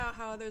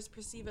how others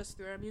perceive us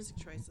through our music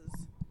choices.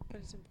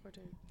 But it's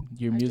important.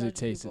 Your I music judge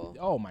taste. people.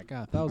 Oh my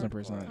god,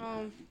 1000%.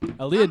 Oh,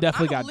 Aaliyah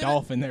definitely I'm got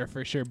Dolph in there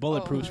for sure.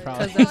 Bulletproof's yeah.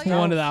 probably 'Cause that's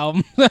one of the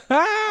albums. I'm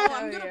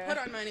Oh, gonna yeah. put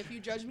on mine. If you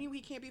judge me, we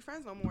can't be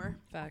friends no more.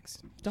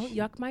 Facts. Don't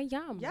yuck my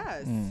yum.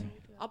 Yes, Mm.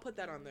 I'll put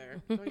that on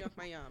there. Don't yuck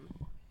my yum.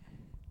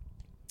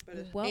 But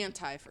it's Well-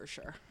 anti for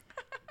sure.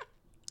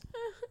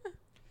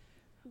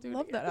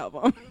 Love that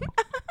album.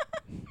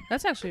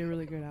 That's actually a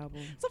really good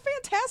album. It's a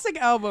fantastic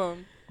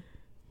album.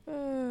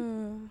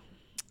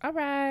 All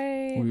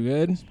right. We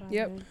good?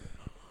 Yep.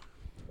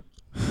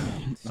 I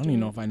don't even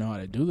know if I know how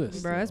to do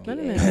this. Bro, it's been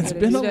a minute. It's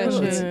been a Do that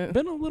little. shit. It's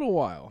been a little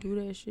while. Do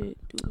that shit.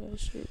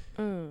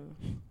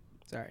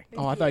 Sorry.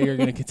 Oh, I thought you were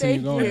gonna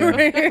continue going. you.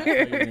 I thought you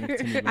were gonna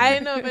continue going. I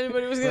didn't know if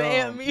anybody was gonna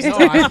amp me.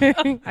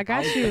 No, I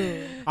got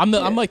you.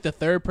 I'm like the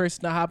third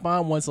person to hop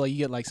on. Once like you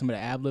get like somebody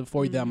to ad lib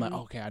for you, then I'm like,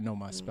 okay, I know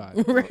my spot.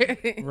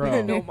 Right.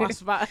 Bro, know my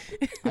spot.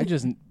 I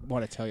just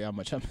want to tell you how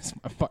much I miss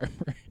my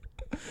barber.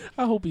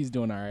 I hope he's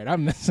doing all right. I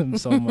miss him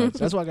so much.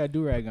 That's why I got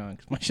do-rag on,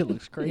 because my shit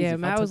looks crazy. Yeah, If I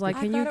Matt took was the- like,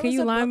 I can thought it you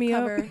was a line book me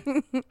up? cover.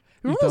 You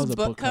Remember thought it those was a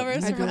book book cover.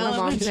 covers I from drew my mom's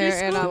elementary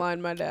hair and I school?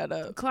 lined my dad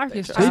up. Clark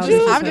is Did childish you?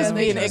 as I'm hell. just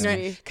being Trust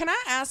ignorant. me. Can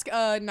I ask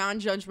a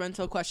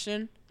non-judgmental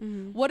question?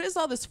 What is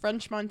all this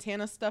French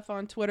Montana stuff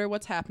on Twitter?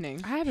 What's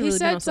happening? I haven't He really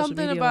been on said social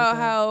something media about like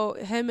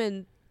that. how him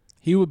and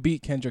He would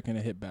beat Kendrick in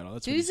a hit battle.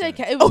 That's did what he say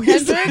said. it was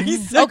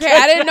Kendrick? Okay,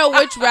 I didn't know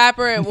which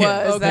rapper it was.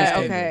 Yeah, that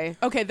okay. okay.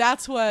 Okay,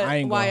 that's what I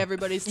ain't why gonna-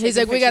 everybody's. He's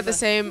taking like, we got the pictures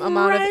same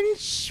amount of.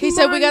 He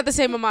said we got the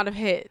same amount of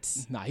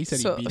hits. Nah, he said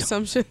So he beat him.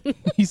 some shit.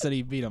 He said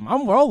he beat him.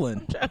 I'm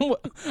rolling.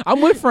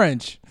 I'm with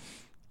French.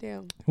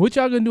 Damn. What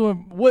y'all gonna do?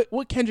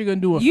 What Kendrick gonna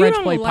do when You French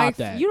don't play like pop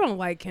that? you don't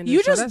like Kendrick.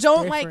 You so just that's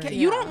don't different. like.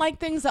 You don't like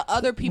things that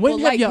other people When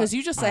have like y'all- because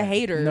you just a Alright,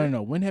 hater.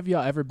 No. When have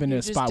y'all ever been in You're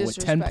a just spot with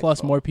 10 plus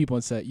disrespectful. more people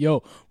and said,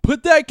 "Yo,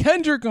 put that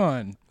Kendrick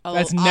on"? Oh,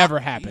 That's never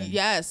happened.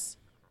 Yes.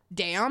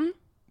 Damn.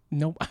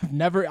 Nope. I've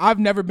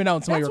never been out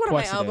and somebody That's one of my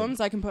requested albums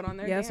I can put on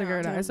there. Yeah, it's a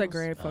great. Damn. It's a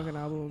great fucking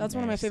album. That's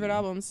one of my Nasty. favorite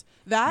albums.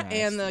 That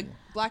and the Nasty.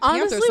 Black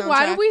Panther Honestly, soundtrack.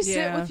 why do we sit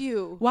Yeah. with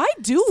you? Why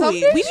do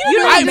Something we? We you do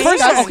don't not I, make first,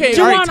 that. okay, Juwan,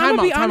 all right, I'ma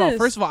time be out. honest.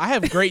 First of all, I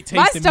have great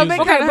My taste in stomach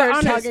music. kinda Okay, but hurts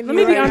honest, talking let to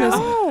me you be right honest.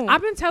 now.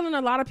 I've been telling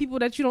a lot of people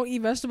that you don't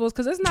eat vegetables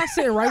because it's not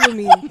sitting right with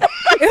me.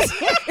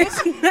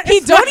 He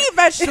don't eat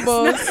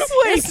vegetables.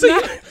 Wait,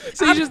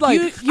 so you just like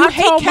you I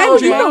hate told my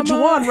Kendrick. you know mama-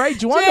 Juwan, right?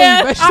 Juwan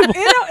Yeah, don't eat vegetables.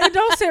 it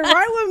don't sit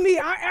right with me.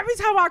 Every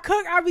time I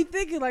cook, I be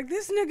thinking like,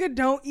 this nigga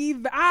don't eat.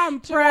 I'm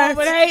pressed.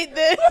 But I hate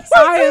this.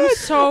 I am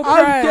so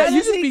pressed.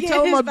 You just be get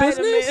telling his my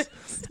business. vitamins?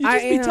 You I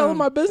just be telling am.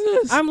 my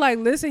business. I'm like,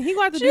 listen, he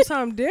got to do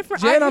something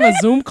different. Jan on a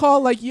Zoom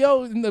call, like,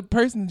 yo, and the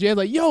person, Jan's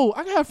like, yo,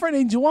 I got a friend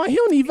named Juwan. He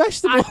don't eat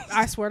vegetables.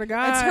 I swear to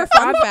God, It's her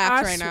fun I- fact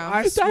I right sw- now.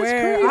 I That's swear,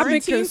 crazy. I've been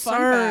Routine fun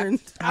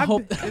concerned. I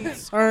hope.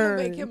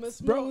 Make him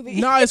a Bro, smoothie.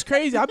 no, it's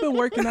crazy. I've been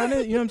working on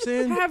it. You know what I'm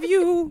saying? Have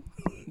you?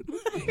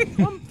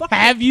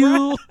 Have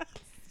you?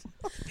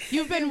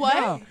 You've been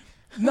what?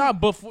 No,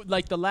 before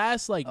like the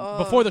last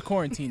before the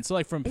quarantine. So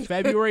like from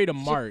February to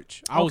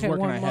March, I was Okay, working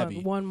 1 on month,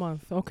 heavy. 1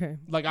 month. Okay.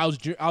 Like I was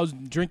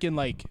drinking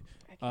like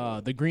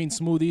the green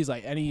smoothies,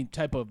 like any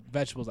type of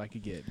vegetables I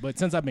could get. But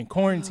since I've been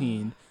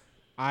quarantined,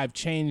 I've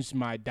changed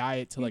my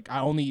diet to like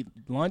I only eat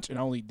lunch and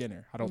I only eat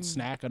dinner. I don't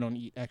snack. I don't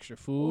eat extra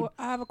food. Well,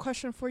 I have a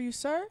question for you,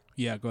 sir.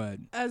 Yeah, go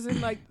ahead. As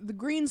in like the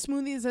green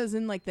smoothies, as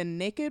in like the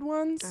naked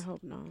ones. I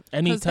hope not.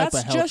 Any 'Cause type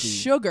that's of healthy. just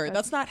sugar.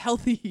 That's not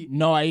healthy.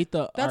 No, I eat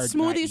the. That's or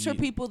not smoothies for eat.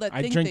 people that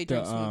I think drink they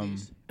drink the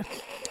smoothies.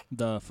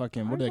 the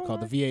fucking what do they call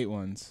the V8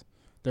 ones?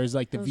 There's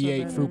like the Those are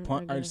V8 better, fruit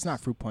punch. I Or it's not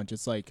fruit punch.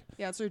 It's like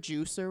Yeah, it's their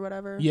juice or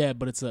whatever. yeah,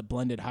 but it's a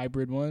blended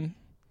hybrid one.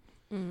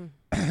 Mm.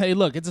 Hey,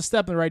 look, it's a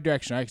step in the right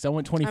direction, right? Because I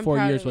went 24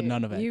 proud years of with you.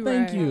 none of it. You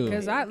Thank right. you.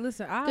 Because I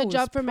Good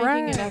job for making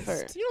an pressed.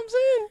 effort. You know what I'm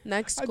saying?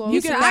 Next, You go can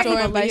to the back store him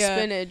and up buy with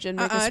spinach and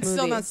make a smoothie. It's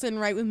still not sitting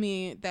right with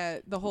me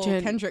that the whole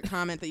Jen. Kendrick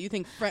comment that you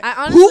think French.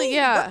 I honestly,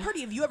 yeah. What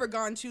party have you ever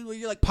gone to where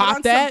you're like Pop put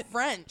on that? some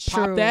French?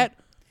 Pop True. that.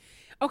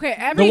 Okay,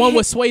 every The one hit,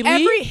 with Sway Lee?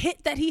 Every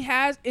hit that he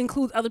has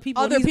includes other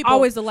people. Other and he's people.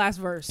 always the last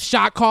verse.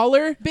 Shot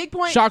caller. Big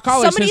point. Shot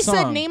caller's Somebody his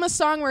said song. name a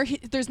song where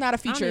there's not a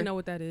I don't feature. even know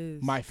what that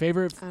is. My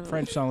favorite I don't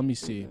French song. Let me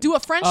see. Do a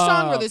French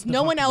song where there's the no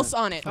fuck one is else that?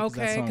 on it. Fuck is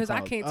that Okay, song because I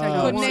called? can't tell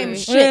you Couldn't one. name But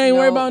shit. I ain't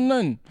worried no. about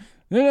none.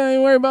 I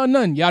ain't worried about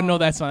none. Y'all know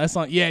that song. That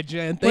song. Yeah,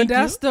 Jen. But Thank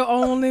that's you. the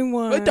only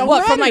one. But don't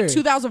What from like matter.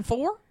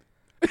 2004?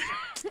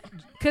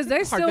 Because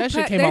they still that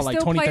shit play, came they out like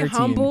still play 2013.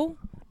 Humble.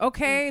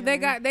 Okay, they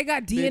got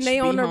DNA be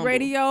on the humble.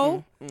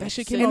 radio, That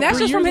shit came and out that's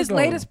 3 just from years his ago.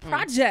 latest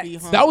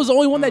project. That was the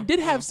only one that did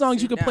have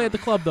songs you could play at the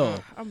club though.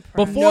 I'm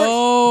proud.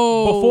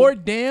 Before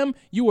Damn,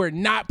 you were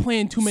not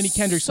playing too many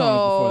Kendrick songs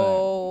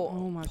before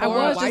Oh my I god,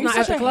 was I was just just not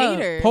at the club.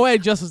 that.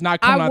 Poetic Justice not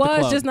coming I out the was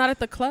club. just not at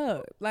the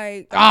club.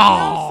 Like,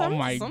 Oh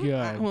my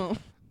god! Well,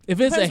 If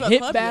it's a Depends what hit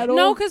club battle,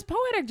 no, because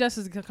Poetic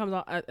Justice comes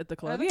out at the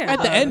club. Yeah,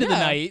 at the end of the Yeah.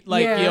 night,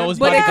 like yeah. yo, it's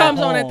but about it to go comes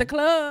on at home. the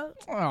club.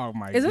 Oh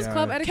my Is this god!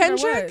 club etiquette or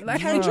Kendrick, what?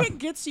 Like, Kendrick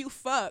gets you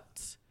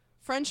fucked.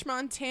 French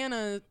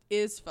Montana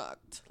is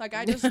fucked. Like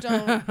I just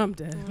don't. I'm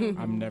dead.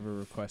 I'm never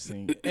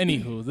requesting.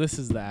 Anywho, this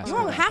is the Ask You Me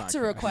don't That have to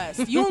podcast.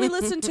 request. You only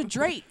listen to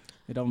Drake.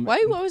 It don't. Why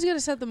you always gotta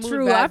set the mood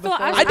True. bad I feel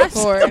before I, we I,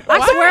 record?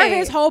 I swear Why?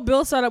 his whole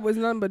bill setup was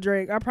nothing but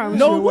Drake. I promise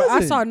No, you. it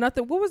wasn't. I saw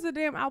nothing. What was the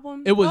damn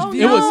album? It was. Oh,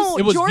 it was. no.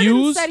 It was Jordan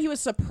Views. said he was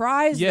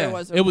surprised Yeah. there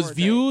was. It was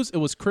Views. It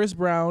was Chris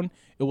Brown.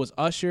 It was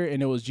Usher,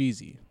 and it was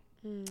Jeezy.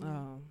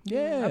 Oh.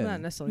 Yeah. I'm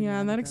not necessarily. Yeah,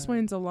 mad that at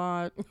explains a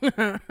lot.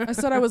 I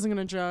said I wasn't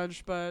gonna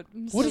judge, but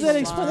What does that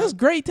explain? That's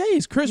great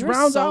taste. Chris You're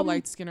Brown's so album.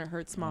 light skin. It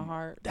hurts my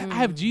heart. I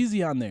have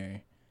Jeezy on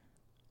there.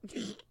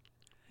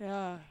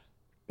 Yeah.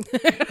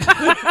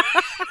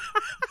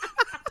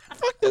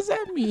 Fuck does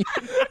that mean?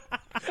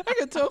 I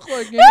can tell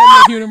Clark getting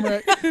the human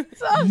right.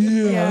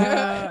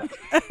 Yeah.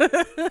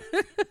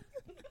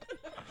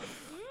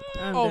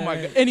 Oh my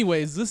god.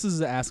 Anyways, this is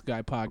the Ask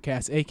Guy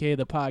podcast, aka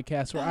the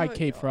podcast where I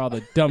cape for all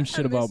the dumb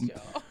shit about.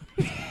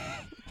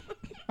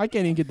 I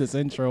can't even get this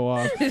intro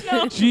off.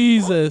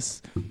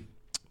 Jesus.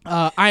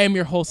 I am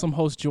your wholesome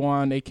host,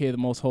 Juwan, aka the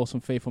most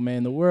wholesome, faithful man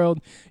in the world.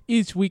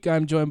 Each week,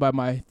 I'm joined by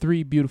my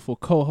three beautiful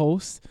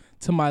co-hosts.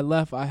 To my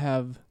left, I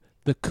have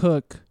the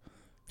cook.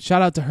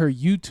 Shout out to her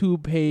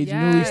YouTube page,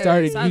 newly Yes,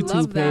 started I YouTube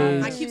love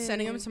that. page. I keep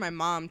sending them to my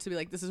mom to be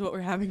like, "This is what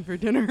we're having for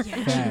dinner." She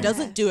Facts.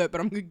 doesn't do it,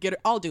 but I'm gonna get it.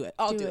 I'll do it.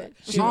 I'll do it.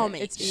 I'll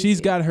make it. She's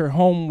got her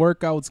home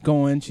workouts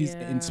going. She's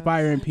Yeah.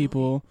 inspiring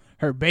people.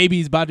 Her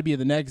baby's about to be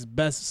the next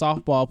best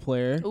softball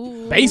player,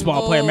 Ooh.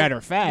 baseball player. Matter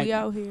of fact, We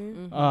out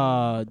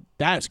here.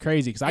 that's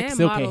crazy because I and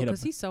still model, can't hit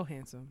because a. he's so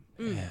handsome.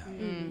 Yeah.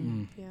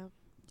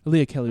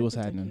 Leah Kelly, what's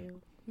happening?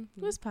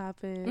 What's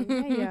poppin'?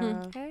 Hey,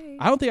 yeah. Hey.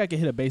 I don't think I can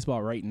hit a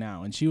baseball right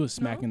now, and she was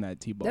smacking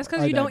that T-ball. That's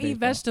because or you that don't eat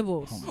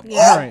baseball. vegetables. Oh my Yeah.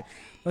 All right,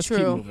 let's keep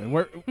True. moving.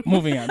 We're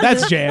moving on.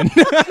 That's Jan.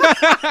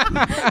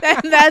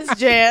 That's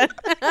Jan.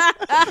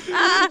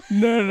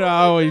 no, I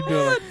always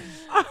do it.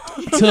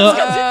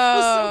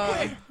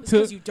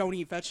 Because you don't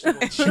eat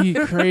vegetables. She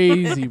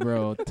crazy,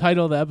 bro.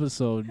 Title of the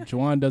episode: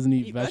 Juwan doesn't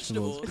eat Eat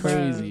vegetables. vegetables.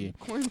 Crazy.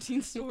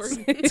 Quarantine story.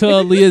 To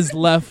Aaliyah's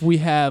left, we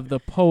have the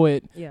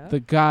poet, Yeah. the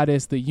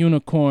goddess, the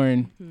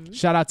unicorn. Mhm.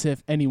 Shout out to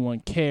If Anyone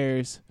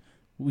Cares.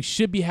 We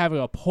should be having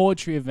a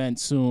poetry event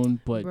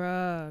soon, but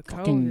Bruh,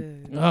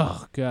 fucking COVID.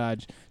 oh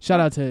god. Shout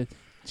out to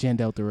Jan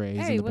Delta Ray.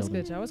 Hey, what's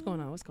good, y'all? What's going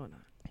on? What's going on?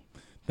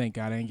 Thank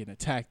God I ain't getting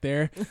attacked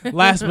there.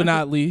 Last but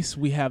not least,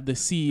 we have the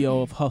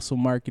CEO of Hustle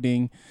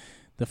Marketing,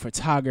 the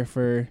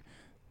photographer,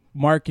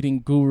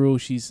 marketing guru.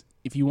 She's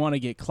if you want to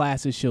get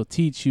classes, she'll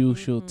teach you.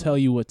 She'll tell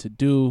you what to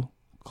do.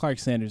 Clark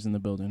Sanders in the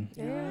building.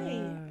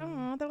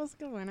 Oh, that was a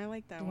good one. I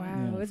like that one.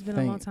 Wow, Yeah, it's been a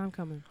thank- long time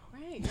coming.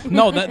 Right.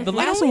 No, the It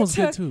last only one was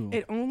good took- too.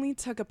 It only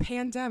took a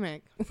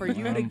pandemic for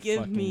you to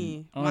give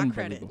me my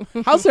credit.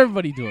 Unbelievable. How's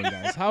everybody doing,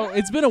 guys?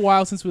 It's been a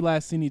while since we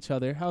last seen each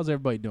other. How's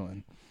everybody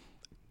doing?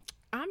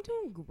 I'm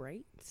doing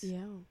great.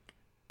 Yeah.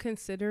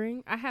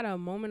 Considering I had a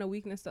moment of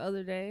weakness the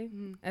other day.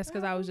 Mhm. That's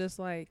because I was just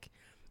like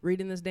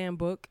reading this damn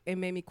book. It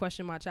made me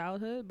question my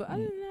childhood. But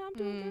other than that, I'm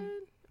doing good.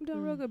 I'm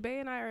doing real good. Bae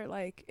and I are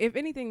like, if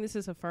anything, this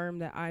has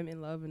affirmed that I'm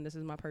in love and this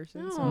is my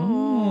person. So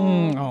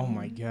Oh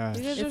my gosh.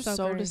 You guys It's are so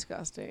so great.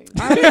 disgusting.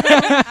 I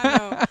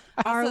know.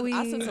 Are I said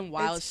we? some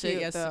wild It's shit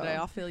cute, yesterday.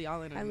 though. I'll feel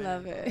y'all in a I minute.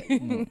 love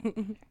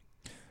it.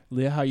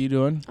 Leah, how you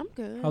doing? I'm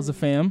good. How's the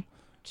fam?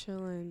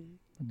 Chilling.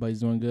 Everybody's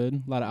doing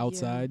good. A lot of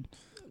outside.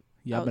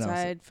 Yeah, I've been outside.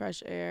 Outside,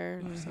 fresh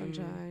air,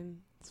 sunshine,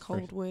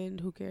 cold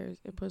wind. Who cares?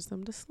 It puts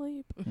them to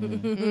sleep.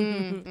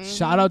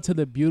 Shout out to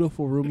the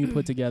beautiful room you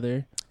put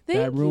together.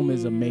 That room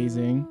is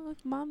amazing.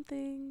 Mom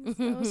things.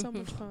 That was so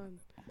much fun.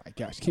 Oh my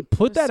gosh,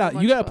 put that so out. You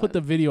much gotta put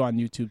fun. the video on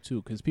YouTube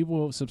too, because people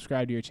will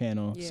subscribe to your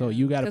channel. So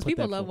you gotta put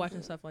people that. love full-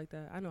 watching stuff like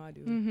that. I know I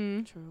do.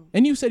 Mm-hmm. True.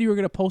 And you said you were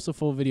gonna post a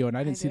full video, and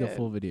I didn't see the did.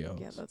 full video.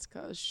 Yeah, that's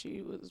because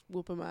she was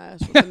whooping my ass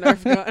with a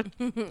Nerf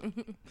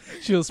gun.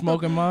 She was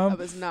smoking, I mom.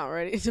 was not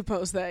ready to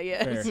post that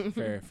yet.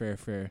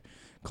 Fair.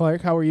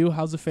 Clark, how are you?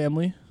 How's the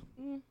family?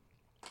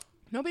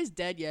 Nobody's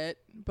dead yet,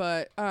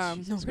 but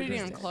Nobody's pretty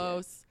damn dead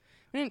close.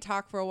 We didn't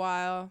talk for a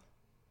while.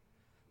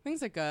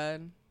 Things are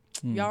good.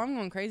 Y'all, I'm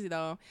going crazy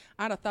though.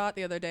 I had a thought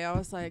the other day. I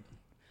was like,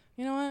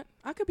 you know what?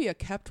 I could be a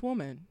kept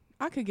woman.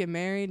 I could get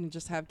married and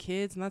just have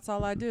kids, and that's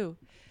all I do.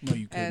 No,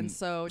 you couldn't. And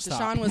so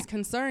Stop. Deshaun was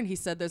concerned. He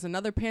said, "There's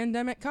another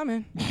pandemic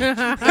coming."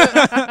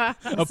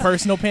 A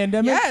personal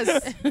pandemic?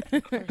 Yes,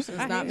 it's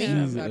not me.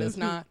 Jesus. That is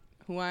not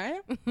who I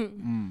am.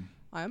 Mm,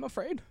 I am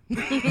afraid.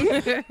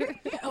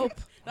 Help!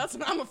 That's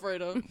what I'm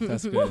afraid of.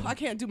 that's good. I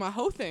can't do my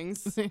whole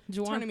things. Turning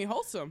Juwan, me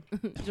wholesome.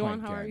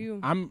 Juwan, My how are God. you?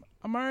 I'm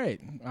all right.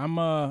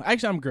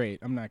 I'm great.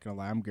 I'm not gonna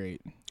lie. I'm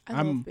great. I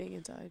I'm- love being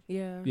inside.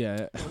 Yeah.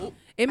 Yeah.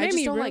 It I made just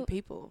me don't real- like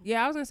people.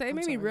 Yeah, I was gonna say it I'm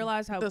made me sorry.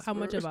 realize how That's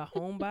much rude. of a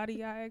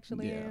homebody I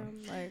actually Yeah.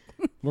 am. Like,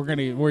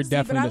 We're See,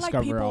 definitely but I like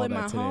discover people all in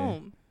that my today.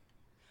 home.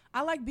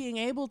 I like being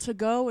able to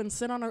go and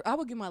sit on I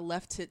would give my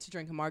left tit to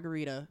drink a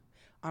margarita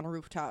on a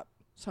rooftop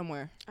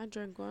somewhere. I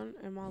drank one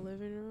in my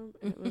living room.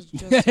 And it was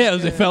just Yeah,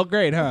 as it good. felt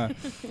great, huh?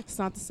 It's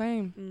not the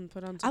same.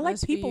 Put on I some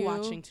like people SVU.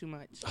 watching too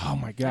much. Oh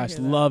my gosh, hear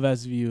that. love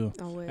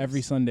SVU Always.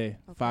 every Sunday,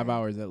 5 Okay.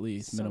 hours at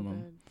least So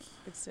minimum. good.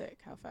 It's sick.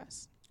 How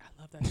fast? I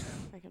love that show.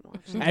 I can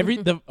watch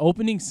that. The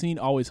opening scene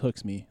always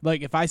hooks me.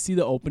 Like if I see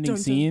the opening Dun,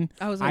 dun. scene,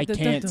 I was I like,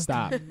 can't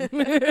stop. Gotta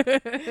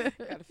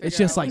It's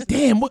figure just out like, what's-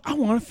 damn, I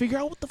want to figure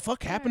out what the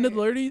fuck happened to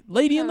the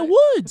lady in the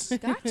woods.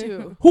 got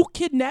to. Who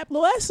kidnapped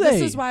Loesse?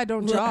 This is why I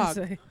don't Well, I jog.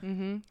 say-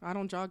 I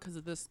don't jog because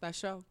of that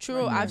show.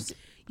 True. Right. I've s-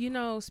 You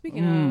know,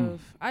 speaking Mm.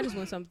 of, I just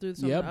went through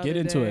something Yep, the get other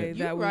into day it.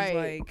 that You was right.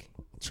 like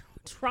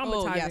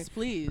traumatizing. Oh yes,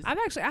 please. I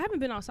haven't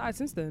been outside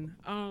since then.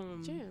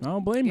 Damn. I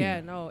don't blame you.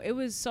 Yeah, no, it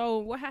was so.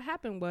 What had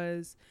happened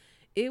was,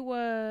 it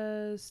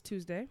was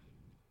Tuesday,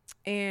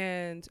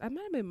 and I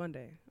might have been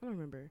Monday. I don't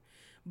remember,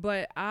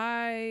 but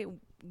I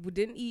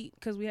didn't eat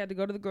because we had to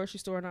go to the grocery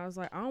store, and I was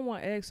like, I don't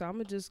want eggs, so I'm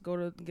gonna just go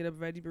to get a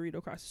veggie burrito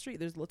across the street.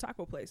 There's a little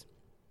taco place,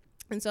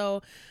 and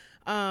so.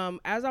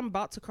 As I'm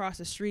about to cross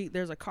the street,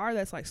 there's a car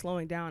that's like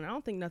slowing down. I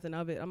don't think nothing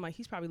of it. I'm like,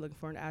 he's probably looking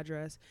for an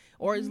address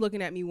or he's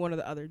looking at me, one or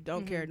the other.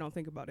 Don't care. Don't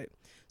think about it.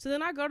 So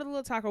then I go to the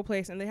little taco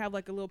place and they have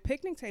like a little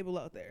picnic table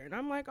out there. And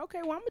I'm like, okay,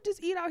 well, I'm going to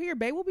just eat out here.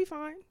 Babe will be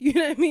fine. You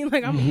know what I mean?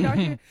 Like I'm going to eat out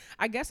here.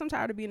 I guess I'm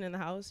tired of being in the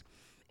house.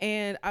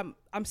 And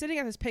I'm sitting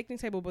at this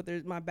picnic table, but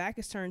my back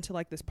is turned to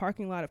like this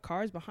parking lot of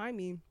cars behind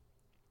me.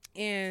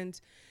 And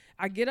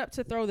I get up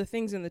to throw the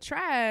things in the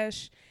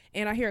trash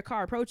and I hear a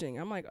car approaching.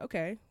 I'm like,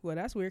 okay, well,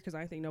 that's weird because I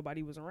didn't think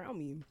nobody was around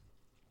me.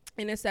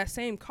 And it's that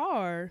same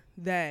car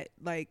that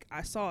like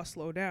I saw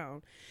slow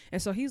down.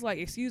 And so he's like,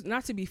 excuse,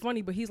 not to be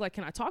funny, but he's like,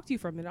 can I talk to you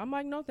for a minute? I'm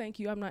like, no, thank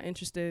you. I'm not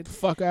interested.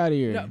 Fuck out of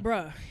here. No,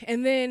 bruh.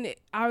 And then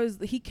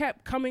he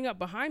kept coming up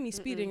behind me,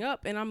 speeding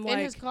up. And I'm like,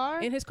 in his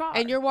car? In his car.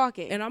 And you're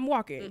walking. And I'm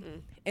walking.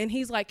 And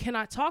he's like, can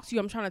I talk to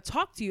you? I'm trying to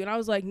talk to you. And I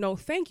was like, no,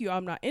 thank you.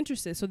 I'm not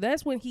interested. So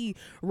that's when he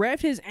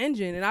revved his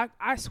engine. And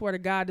I swear to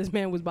God, this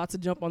man was about to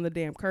jump on the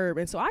damn curb.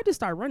 And so I just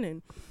started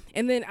running.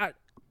 And then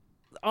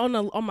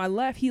on my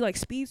left, he like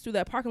speeds through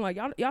that parking lot.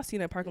 Y'all seen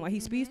that parking lot. He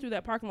speeds through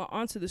that parking lot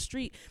onto the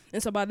street.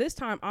 And so by this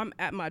time, I'm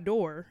at my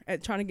door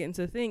trying to get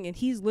into the thing. And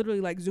he's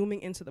literally like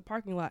zooming into the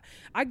parking lot.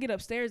 I get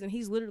upstairs and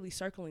he's literally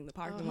circling the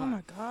parking lot. Oh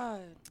my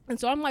god. And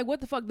so I'm like,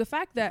 what the fuck? The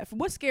fact that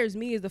what scares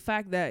me is the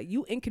fact that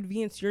you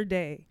inconvenience your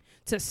day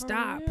to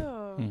stop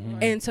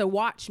and to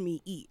watch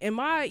me eat. And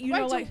you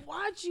know, like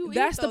watch you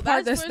that's eat, the though.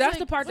 part where that's it's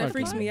the part that fucking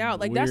freaks me out.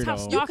 Like that's how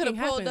weirdo. you stalking could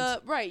have pulled happens.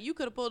 up. Right. You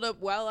could have pulled up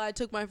while I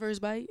took my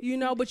first bite. You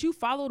know, but you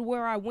followed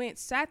where I went,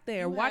 sat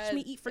there, You watched had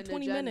me eat for an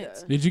 20 agenda.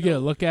 minutes. Did you get a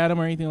look at him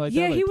or anything like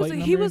Yeah, that? he Like was.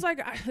 plate He number? was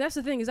like. That's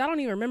the thing is, I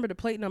don't even remember the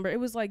plate number. It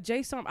was like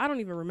J something. I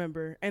don't even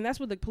remember. And that's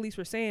what the police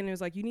were saying. It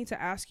was like you need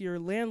to ask your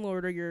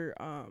landlord or your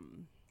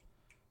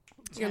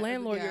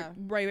landlord. Yeah.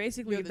 Right.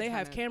 Basically, You're if the they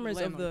have tenant, cameras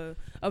landlord.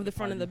 of the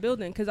front of the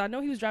building, because I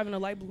know he was driving a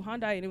light blue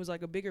Hyundai and it was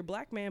like a bigger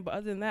black man. But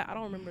other than that, I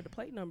don't remember the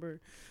plate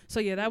number. So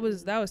yeah, that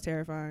was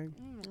terrifying.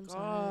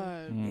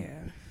 God. Mm. Yeah.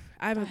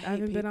 I haven't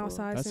been people.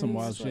 outside That's since. some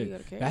wild That's why you shit.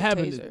 gotta carry That a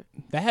happened. taser.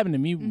 That happened to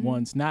me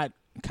once. Not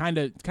kind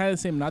of the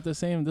same, not the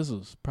same. This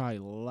was probably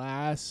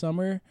last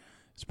summer.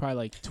 It's probably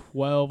like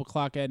 12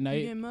 o'clock at You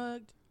night. get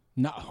mugged.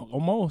 No,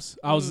 almost.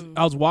 I was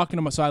walking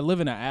to my. So I live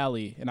in an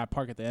alley, and I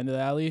park at the end of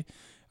the alley.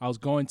 I was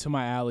going to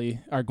my alley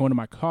or going to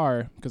my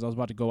car because I was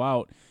about to go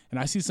out, and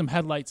I see some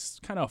headlights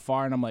kind of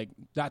far, and I'm like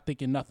not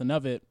thinking nothing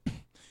of it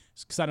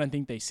because I didn't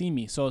think they see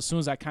me. So as soon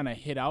as I kind of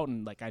hit out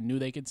and like I knew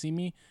they could see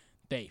me,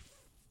 they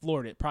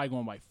floored it, probably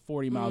going like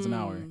 40 miles an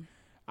hour.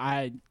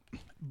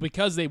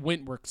 Because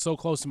were so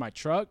close to my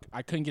truck,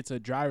 I couldn't get to the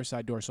driver's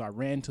side door, so I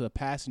ran to the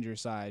passenger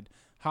side,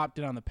 hopped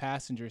it on the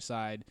passenger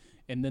side,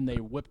 and then they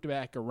whipped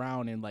back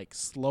around and like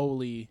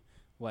slowly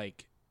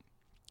like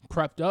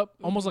crept up,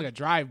 almost like a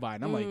drive-by.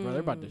 And I'm like, bro,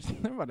 they're about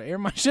to air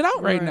my shit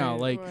out right now.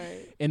 Like,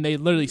 Right. and they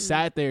literally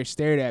sat there,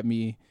 stared at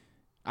me.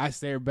 I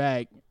stared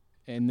back,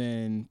 and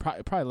then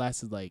probably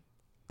lasted like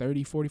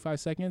 30, 45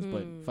 seconds,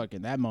 but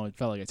fucking that moment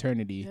felt like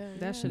eternity.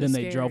 That shit Then is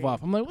they scary. drove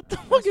off. I'm like, what the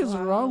fuck is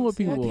wrong with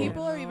Yeah, people?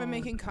 people are Yeah. even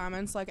making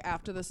comments like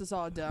after this is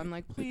all done,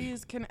 like,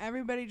 please, can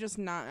everybody just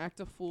not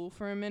act a fool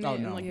for a minute Oh,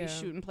 and no. like Yeah. be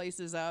shooting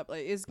places up?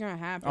 Like, it's gonna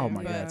happen. Oh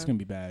my but god, it's gonna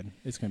be bad.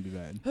 It's gonna be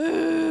bad.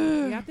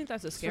 Yeah, I think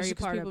that's the scary Especially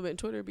 'cause part. people been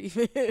Twitter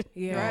beefing.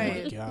 Yeah. Oh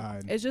Right. my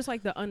god. It's just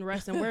like the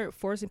unrest, and we're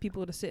forcing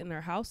people to sit in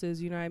their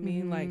houses. You know what I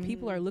mean? Like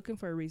people are looking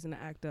for a reason to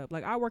act up.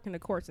 Like I work in the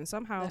courts, and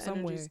somehow, That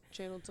somewhere, energy's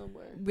channeled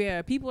somewhere.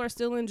 yeah, people are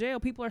still in jail.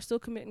 People are still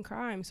committing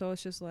crime. So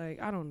it's just like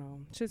I don't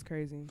know. Shit's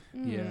crazy.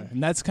 Yeah,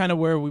 and that's kind of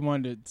where we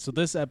wanted to. So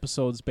this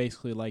episode is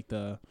basically like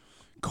the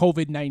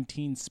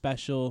COVID-19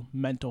 special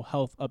mental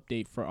health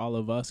update for all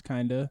of us,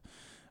 kind of.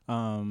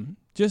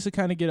 Just to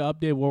kind of get an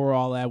update where we're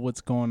all at,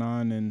 what's going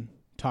on, and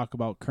talk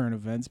about current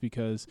events.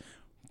 Because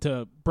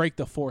to break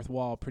the fourth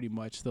wall, pretty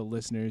much, the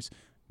listeners,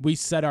 we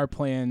set our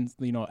plans,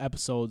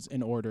 episodes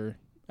in order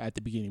at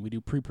the beginning. We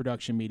do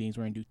pre-production meetings.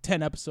 We're gonna do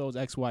 10 episodes,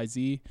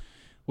 XYZ.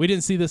 We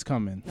didn't see this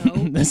coming.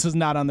 Nope. This was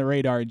not on the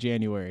radar in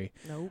January.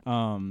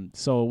 Nope.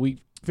 So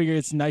we figure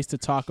it's nice to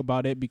talk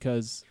about it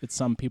because it's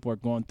something people are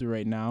going through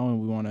right now,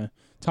 and we want to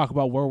talk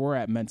about where we're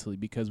at mentally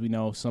because we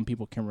know some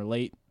people can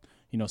relate.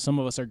 Some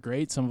of us are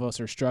great, some of us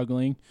are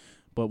struggling,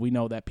 but we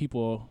know that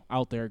people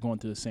out there are going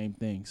through the same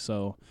thing.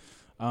 So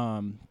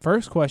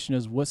first question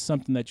is, what's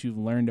something that you've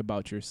learned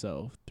about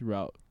yourself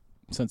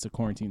since the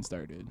quarantine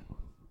started?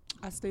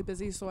 I stay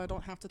busy so I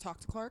don't have to talk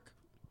to Clark.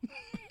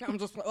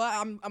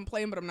 I'm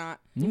playing, but I'm not.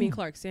 You mean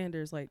Clark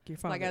Sanders, like your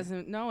father? Like as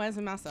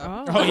in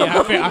myself. Oh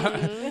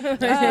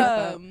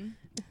yeah.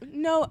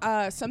 No,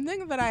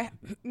 something that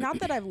not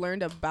that I've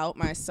learned about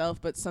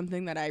myself, but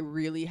something that I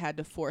really had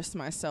to force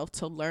myself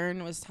to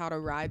learn was how to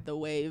ride the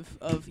wave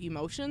of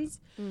emotions.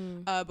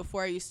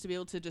 Before I used to be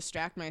able to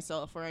distract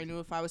myself, or I knew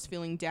if I was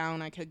feeling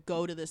down, I could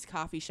go to this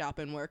coffee shop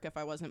and work if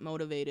I wasn't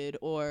motivated,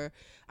 or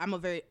I'm a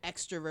very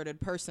extroverted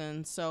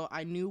person, so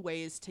I knew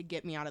ways to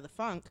get me out of the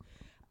funk.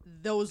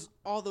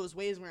 All those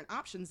ways weren't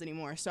options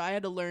anymore, so I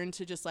had to learn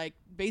to just like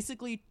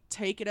basically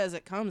take it as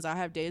it comes. I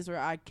have days where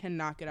I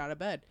cannot get out of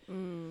bed,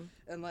 and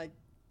like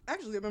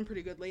actually I've been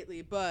pretty good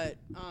lately, but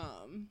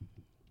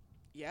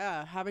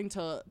having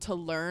to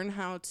learn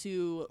how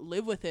to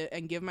live with it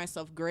and give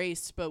myself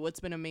grace. But what's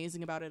been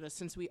amazing about it is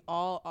since we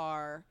all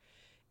are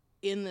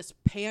in this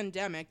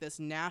pandemic, this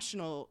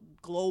national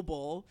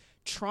global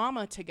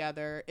trauma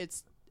together,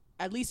 it's,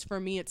 at least for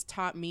me, it's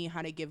taught me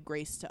how to give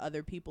grace to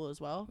other people as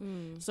well.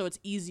 So it's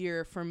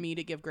easier for me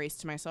to give grace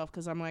to myself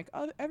because I'm like,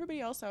 oh,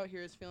 everybody else out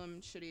here is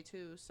feeling shitty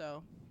too.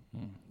 So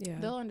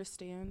they'll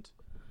understand.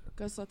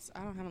 Because I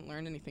haven't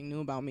learned anything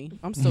new about me.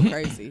 I'm still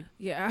crazy.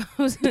 Yeah,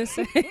 I was going to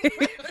say.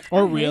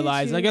 Or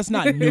realize, I guess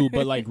not new,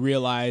 but like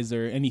realize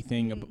or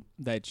anything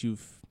that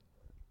you've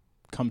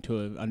come to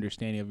an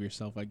understanding of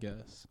yourself, I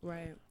guess.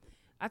 Right.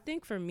 I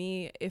think for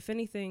me, if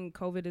anything,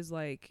 COVID is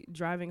like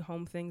driving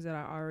home things that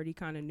I already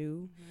kind of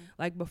knew.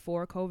 Like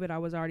before COVID, I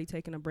was already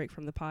taking a break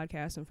from the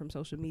podcast and from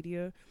social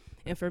media.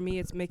 And for me,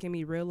 it's making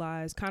me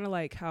realize kind of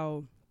like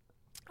how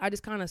I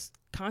just kind of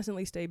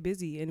constantly stay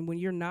busy. And when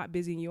you're not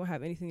busy and you don't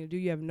have anything to do,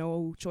 you have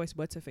no choice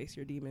but to face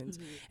your demons.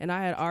 And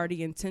I had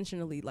already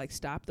intentionally like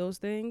stopped those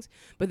things.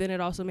 But then it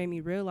also made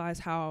me realize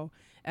how,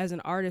 as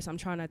an artist, I'm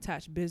trying to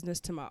attach business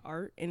to my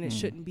art, and it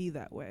shouldn't be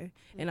that way.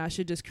 And I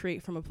should just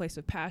create from a place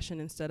of passion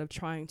instead of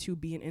trying to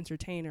be an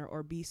entertainer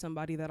or be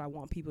somebody that I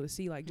want people to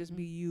see. Like, just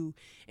be you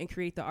and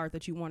create the art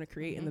that you want to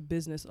create, and the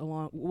business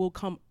will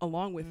come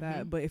along with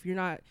that. But if you're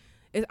not,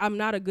 I'm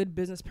not a good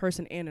business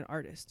person and an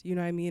artist, you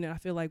know what I mean? And I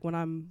feel like when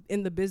I'm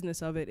in the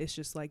business of it, it's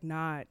just like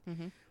not,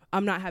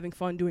 I'm not having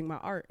fun doing my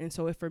art. And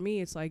so for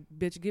me, it's like,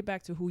 bitch, get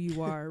back to who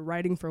you are,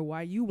 writing for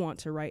why you want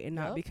to write and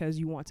not because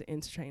you want to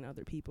entertain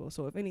other people.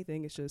 So if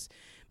anything, it's just,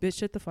 bitch,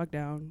 shut the fuck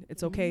down.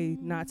 It's okay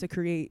not to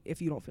create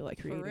if you don't feel like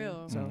creating. For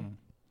real. So,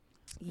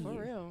 For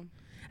real.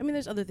 I mean,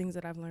 there's other things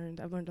that I've learned.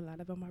 I've learned a lot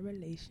about my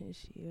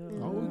relationship.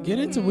 Oh, we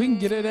can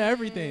get into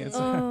everything.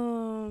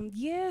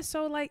 Yeah,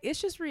 so like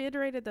it's just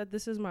reiterated that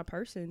this is my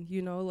person,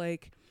 you know,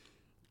 like.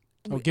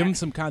 Give them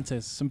some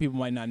context. Some people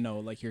might not know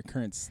like your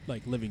current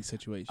like living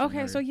situation.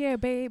 Okay, so yeah,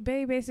 Bae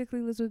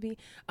basically lives with me.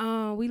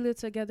 We live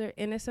together,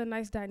 and it's a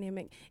nice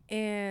dynamic.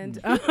 And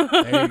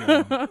there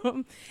you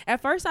go.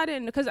 At first I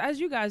didn't, because as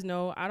you guys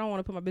know, I don't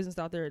want to put my business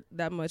out there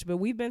that much, but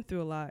we've been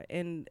through a lot.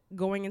 And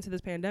going into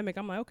this pandemic,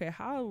 I'm like, okay,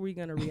 how are we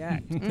gonna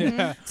react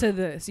to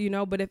this? You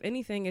know, but if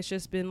anything, it's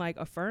just been like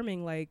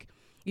affirming, like,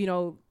 you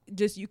know,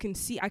 just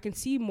I can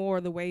see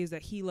more the ways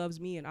that he loves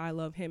me and I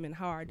love him, and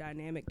how our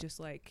dynamic just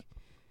like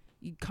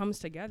comes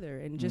together.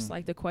 And just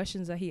like the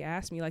questions that he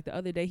asked me, like the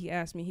other day he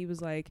asked me, he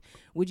was like,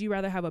 would you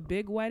rather have a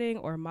big wedding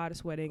or a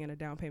modest wedding and a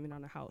down payment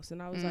on a house?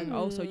 And I was like,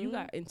 oh, so you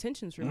got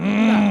intentions for me,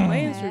 you got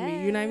plans for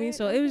me, you know what I mean?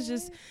 So it was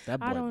just,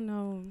 I don't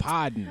know,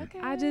 podding.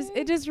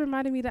 It just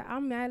reminded me that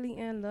I'm madly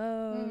in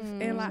love,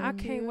 and like I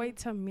can't wait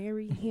to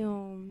marry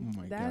him.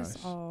 Oh my that's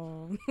gosh.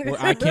 all. Well,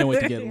 I can't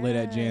wait to get lit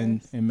at Jen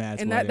and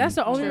Matt's and wedding. that's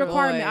the only True.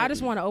 requirement. I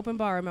just want an open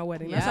bar at my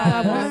wedding. Yes. That's all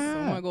I want.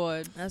 Oh my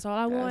god. That's all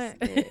I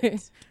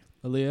want.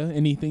 Aaliyah,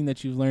 anything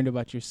that you've learned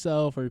about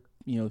yourself or,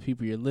 you know, the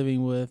people you're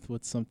living with?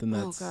 What's something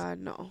that's... Oh, God,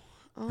 no.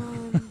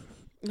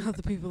 Not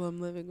the people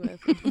I'm living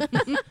with.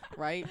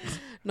 Right?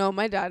 No,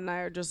 my dad and I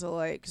are just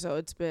alike, so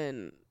it's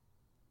been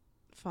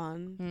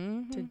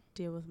fun to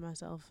deal with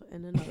myself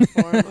in another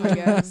form, I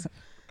guess,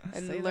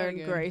 and Say that learn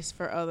again. grace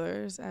for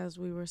others, as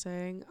we were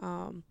saying.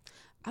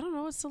 I don't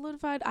know, it's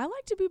solidified. I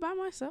like to be by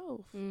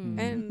myself,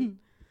 and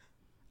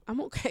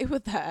I'm okay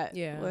with that.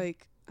 Yeah.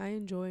 Like, I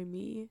enjoy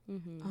me.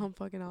 I'm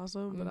fucking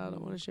awesome, but I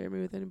don't want to share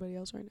me with anybody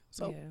else right now.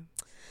 So, yeah.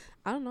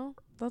 I don't know.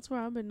 That's where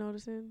I've been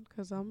noticing,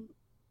 because I'm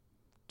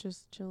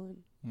just chilling.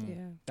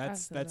 Yeah.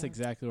 That's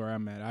exactly where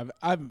I'm at.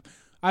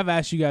 I've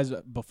asked you guys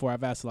before.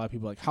 I've asked a lot of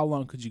people, like, how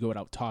long could you go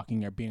without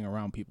talking or being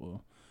around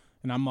people?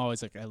 And I'm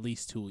always like, at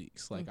least 2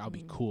 weeks. Like, I'll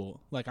be cool.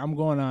 Like, I'm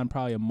going on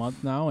probably a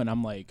month now, and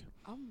I'm like,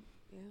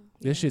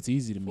 this shit's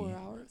easy to me. 4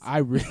 hours. I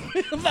really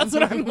that's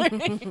what I'm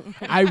like.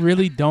 I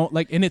really don't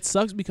like, and it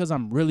sucks because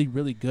I'm really,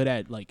 really good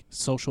at like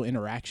social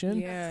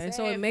interaction. Yeah, and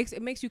so it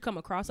makes you come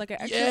across like an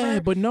extrovert. Yeah,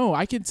 but no,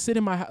 I can sit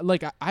in my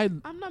like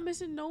I'm not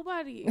missing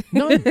nobody.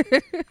 no.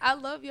 I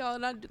love y'all,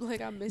 and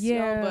I miss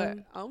Yeah. y'all,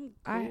 but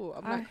I'm cool.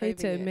 I'm not I hate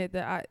to craving it. admit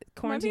that Am I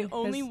quarantine the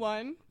only has-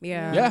 one?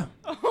 Yeah. Yeah.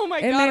 Oh my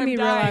It god. made I'm me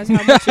dying. realize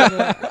how much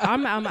of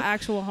I'm an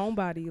actual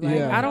homebody. Like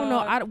Yeah. I don't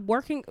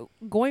know.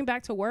 Going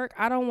back to work,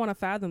 I don't want to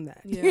fathom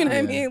that. Yeah. You know what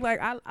I Yeah. mean?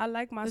 Like I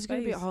like my It's space.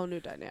 gonna be a whole new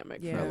dynamic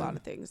for Yeah. a lot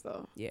of things,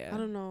 though. Yeah. I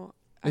don't know.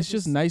 It's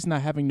just nice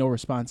not having no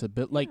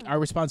responsibility. Like our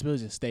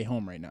responsibility is to stay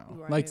home right now.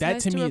 Right. Like It's that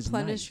nice to me to is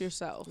replenish nice.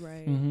 yourself.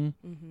 Right.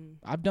 Mm-hmm.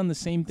 I've done the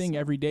same thing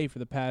every day for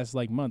the past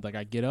like month. Like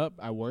I get up,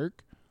 I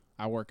work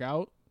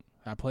out,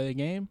 I play a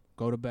game,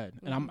 go to bed,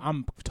 and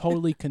I'm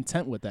totally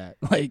content with that.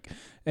 Like,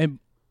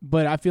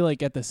 but I feel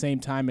like at the same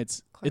time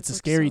it's a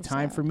scary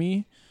time for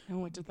me.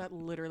 Oh, that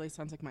literally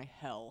sounds like my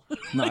hell.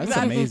 No, Like it's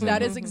that, amazing.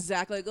 That is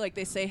exactly like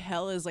they say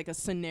hell is like a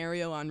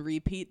scenario on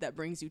repeat that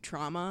brings you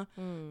trauma.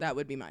 That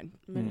would be mine.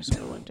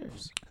 Minnesota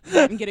winters.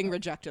 I'm getting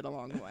rejected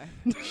along the way.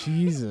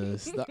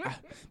 Jesus,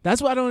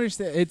 that's why I don't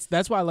understand.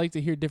 That's why I like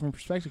to hear different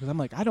perspectives because I'm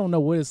like I don't know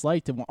what it's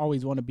like to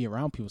always want to be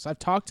around people. So I've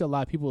talked to a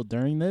lot of people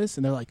during this,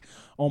 and they're like,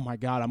 "Oh my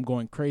God, I'm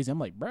going crazy." I'm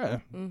like, "Bruh,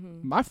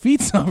 my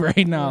feet's up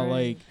right now."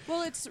 Like,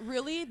 well,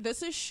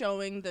 this is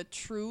showing the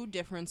true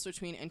difference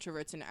between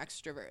introverts and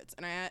extroverts,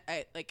 and I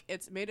like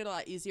it's made it a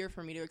lot easier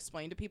for me to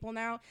explain to people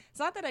now. It's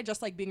not that I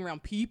just like being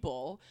around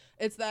people;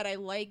 it's that I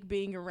like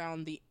being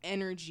around the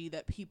energy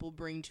that people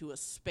bring to a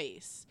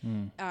space.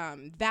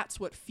 That's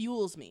what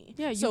fuels me.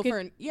 Yeah, So for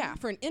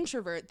an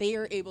introvert, they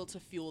are able to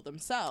fuel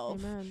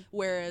themselves. Amen.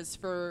 Whereas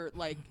for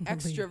like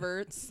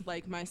extroverts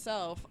like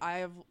myself,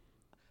 I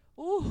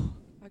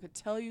could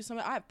tell you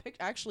something. I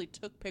actually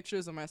took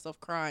pictures of myself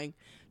crying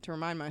to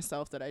remind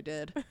myself that I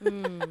did.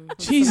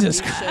 Jesus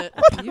Some deep shit.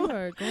 You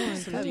are going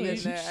Some crazy. deep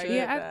shit. I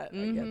get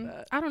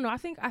that. I don't know. I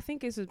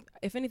think it's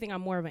if anything,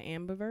 I'm more of an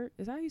ambivert.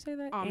 Is that how you say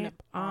that?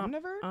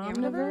 Omnivert?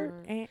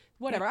 Ambivert.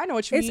 Whatever. I know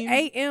what you It's mean.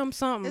 AM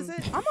something. Is it?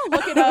 I'm gonna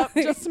look it up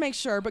just to make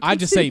sure. But I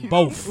just say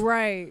both.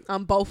 Right.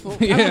 I'm both of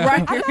them. Yeah.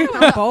 Right.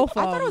 Both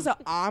I of thought it them. was an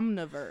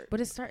omnivert. But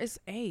it's A.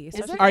 It Is starts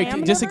it? with All right,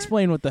 am. just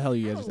explain what the hell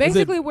you guys.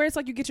 Basically, where it's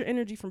like you get your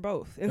energy from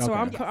both, and so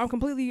Okay. I'm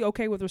completely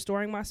okay with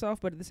restoring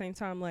myself, but at the same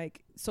time,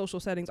 like social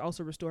settings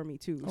also restore me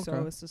too. So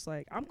Okay. it's just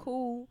like I'm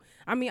cool.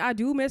 I mean, I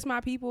do miss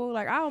my people.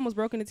 Like I almost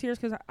broke into tears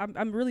because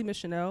I'm really miss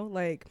Chanel.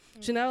 Like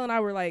Chanel and I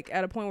were like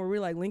at a point where we're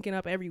like linking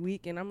up every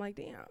week, and I'm like,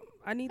 damn,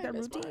 I need that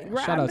routine.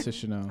 Right. Shout out to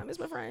Chanel. I miss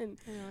my friend.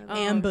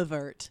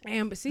 Ambivert.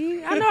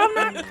 See, I know I'm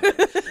not.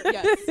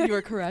 Yes, you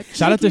are correct.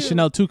 Shout out to you.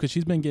 Chanel too, because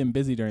she's been getting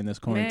busy during this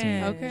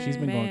quarantine. Man, Okay. She's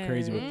been going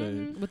crazy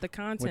with with the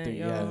content,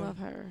 yo. yeah. I love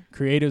her.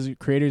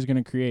 creators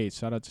gonna create.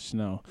 Shout out to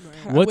Chanel.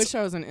 I wish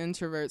I was an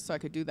introvert so I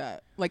could do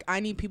that. Like I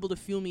need people to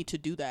fuel me to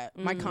do that.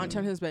 My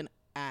content has been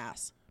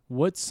ass.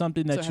 What's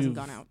something So it that hasn't you've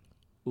gone out.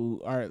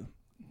 are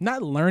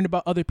not learned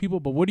about other people,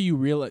 but what are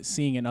you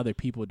seeing in other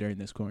people during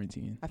this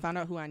quarantine? I found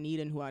out who I need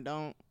and who I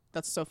don't.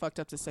 That's so fucked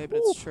up to say, but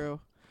it's true.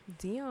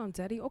 Dion,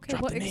 Daddy. Okay,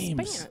 Drop well, the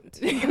names.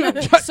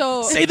 expand.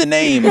 So Say the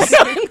names.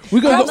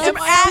 We're gonna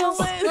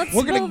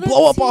we're gonna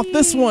blow up off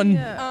this one.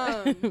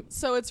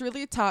 so it's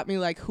really taught me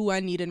like who I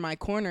need in my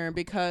corner,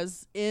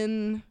 because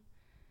in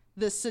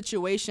this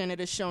situation it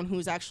has shown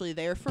who's actually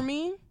there for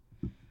me.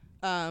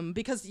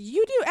 Because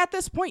you do at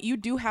this point you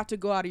do have to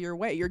go out of your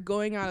way. You're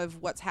going out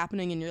of what's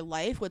happening in your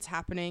life, what's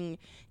happening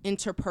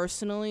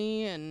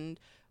interpersonally, and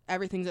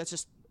everything that's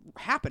just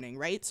happening,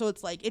 right? So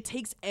it's like it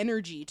takes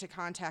energy to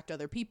contact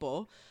other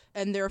people,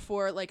 and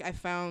therefore like I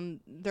found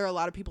there are a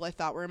lot of people I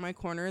thought were in my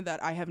corner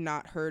that I have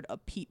not heard a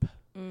peep,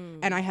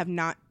 and I have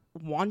not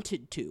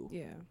wanted to.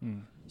 Yeah.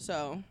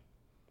 So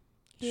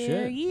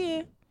Shit.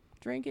 yeah,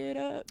 drink it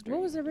up.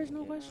 What was the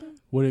original question?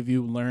 What have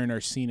you learned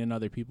or seen in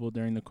other people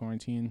during the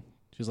quarantine?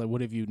 Just like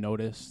what have you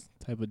noticed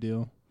type of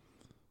deal?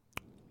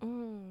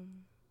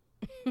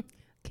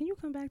 Can you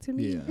come back to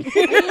me? Yeah.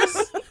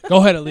 Go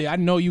ahead, Aaliyah. I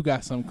know you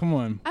got some. Come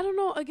on. I don't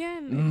know.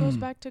 Again, it goes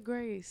back to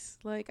grace.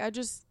 Like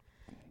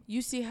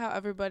you see how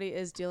everybody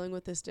is dealing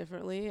with this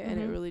differently, and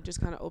it really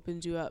just kind of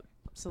opens you up.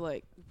 So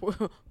like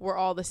we're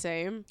all the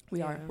same.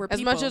 We are. Yeah. We're As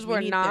people. much as We we're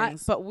need not,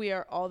 things. but we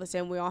are all the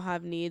same. We all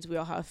have needs. We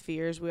all have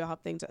fears. We all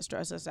have things that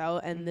stress us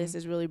out. And this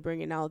is really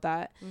bringing out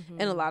that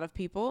in a lot of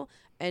people.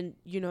 And,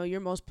 your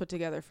most put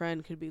together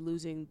friend could be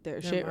losing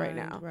their shit right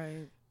now.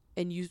 Right.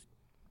 And you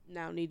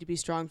now need to be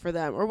strong for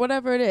them or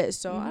whatever it is.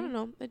 So I don't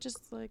know. It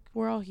just like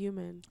we're all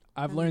human.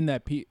 I've learned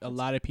that a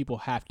lot of people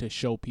have to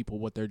show people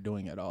what they're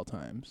doing at all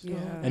times. Yeah.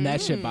 And that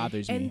shit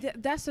bothers me. And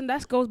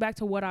that goes back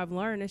to what I've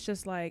learned. It's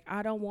just like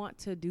I don't want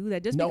to do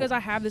that just because I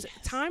have this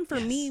time for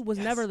me was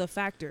never the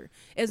factor.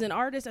 As an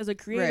artist, as a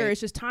creator, Right.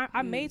 it's just time.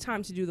 I made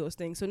time to do those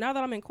things. So now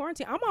that I'm in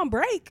quarantine, I'm on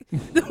break.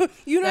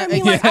 You know what I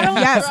mean? Like Yeah. I don't.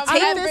 Yes, I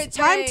take don't- this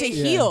time to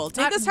heal.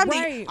 Take this time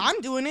right. to.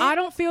 I'm doing it. I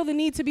don't feel the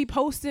need to be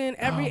posting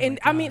every. Oh and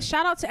my I mean, God.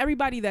 shout out to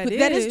everybody that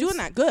that is doing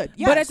that good.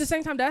 Yes. But at the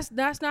same time, that's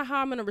not how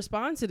I'm gonna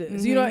respond to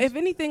this. You know, if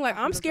anything, like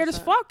I'm scared as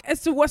fuck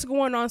as to what's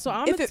going on.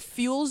 So if it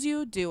fuels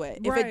you, do it.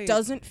 If Right. it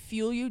doesn't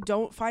fuel you,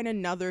 don't find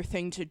another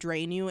thing to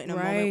drain you in a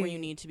moment where Right. you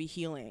need to be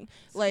healing.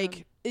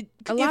 Like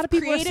A lot if of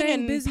people are creating saying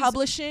and busy-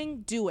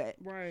 publishing, do it.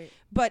 right.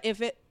 But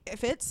if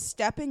it's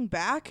stepping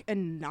back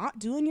and not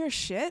doing your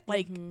shit,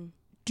 like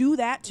do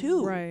that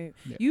too. Right.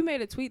 Yeah. You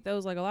made a tweet that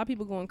was like a lot of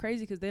people going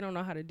crazy because they don't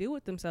know how to deal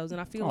with themselves.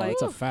 And I feel like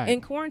that's a fact. in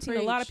quarantine,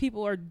 a lot of Preach.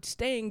 people are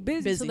staying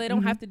busy. So Busy. they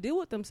don't have to deal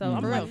with themselves. Mhm.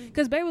 I'm For like,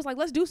 because Babe was like,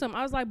 let's do something.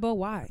 I was like, but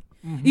why?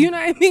 You know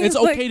what I mean? It's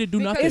Like, okay to do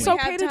nothing. it's we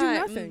okay have to do time.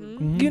 nothing.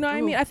 Mhm. You know what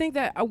I mean? I think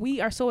that we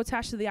are so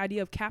attached to the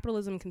idea of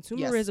capitalism and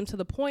consumerism to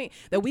the point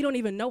that we don't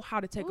even know how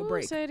to take a Ooh,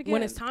 break say it when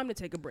again. it's time to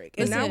take a break.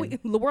 And now Listen.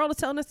 the world is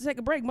telling us to take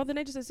a break. Mother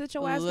Nature says, sit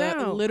your ass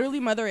down. Literally,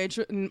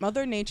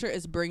 Mother Nature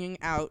is bringing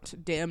out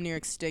damn near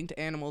extinct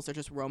animals that are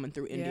just roaming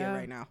through India Yeah.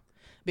 right now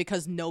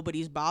because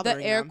nobody's bothering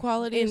The air them.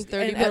 quality is In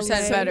 30%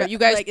 LA. better. You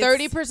guys, Like, it's-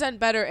 30%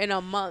 better in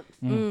a month.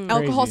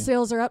 Alcohol Crazy.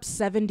 sales are up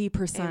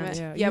 70%. Amen.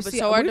 Yeah, Yeah, you but see,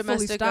 so are we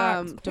fully domestic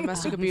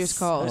stocked. abuse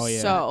calls. Oh,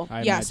 yeah. So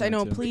I Yes, I imagine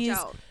know. that too. Please, reach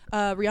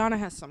out. Rihanna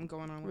has something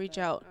going on. With Reach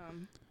that. out.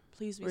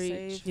 Please be Reach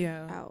safe.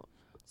 Yeah. out.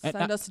 And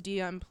Send us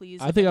DM,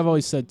 please. I think I've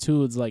always said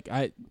too. It's like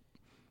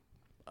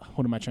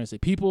what am I trying to say?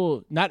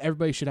 People, not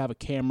everybody should have a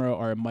camera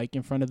or a mic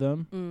in front of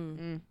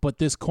them, but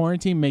this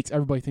quarantine makes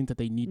everybody think that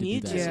they need to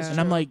Need do to. that. Yeah. And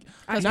I'm like,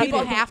 Because not people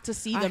that- have to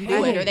see I them hate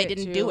do it, or they it,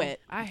 didn't too. do it.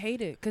 I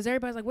hate it because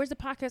everybody's like, "Where's the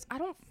podcast?" I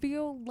don't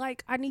feel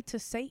like I need to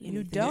say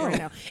anything don't. right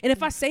now. And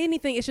if I say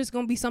anything, it's just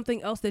gonna be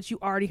something else that you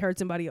already heard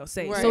somebody else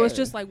say. So Right. it's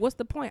just like, what's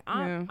the point?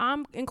 Yeah.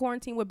 I'm in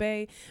quarantine with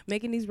Bae,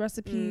 making these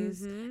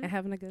recipes and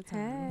having a good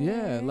time.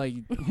 yeah, like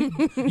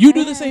you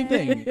do the same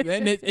thing,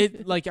 and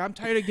it like I'm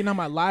tired of getting on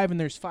my live and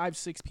there's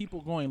 5-6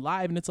 people going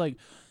live, and it's like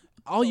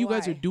all you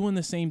guys why? are doing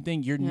the same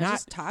thing. You're You're not.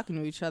 just talking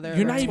to each other.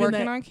 You're not It's even working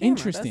that on camera.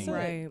 interesting.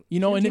 That's it. Right. You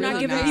know, and You're it,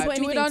 not giving not. people Do it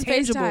anything on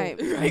tangible.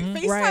 FaceTime. Right?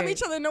 FaceTime Right.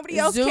 each other. Nobody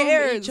else Zoom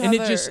cares. each and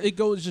it other. just it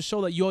goes to show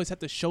that you always have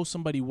to show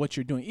somebody what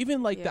you're doing.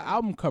 Even like the Yeah.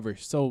 album cover.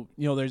 So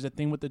there's a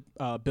thing with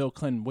the Bill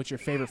Clinton. What's your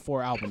favorite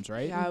 4 albums,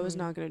 right? Yeah, I was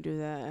not gonna do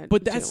that.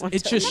 But Didn't that's want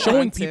it's to. just I showing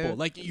want to. people.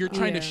 Like you're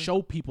trying Yeah. to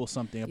show people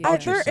something Yeah.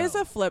 about There yourself. is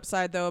a flip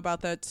side though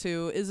about that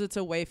too. Is it's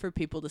a way for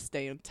people to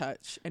stay in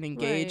touch and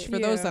engage. Right. For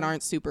those that Yeah.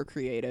 aren't super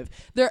creative,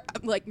 they're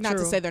like not to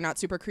True. say they're not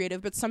super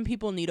creative, but some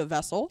people need a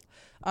vessel.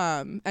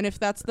 And if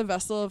that's the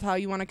vessel of how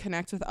you want to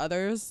connect with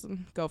others,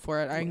 go for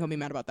it. I ain't gonna be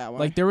mad about that one.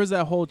 Like there was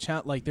that whole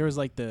like there was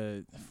like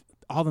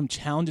all them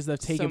challenges that have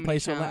taken many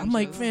place. So like, I'm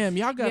like, challenges. fam,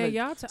 y'all gotta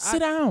y'all sit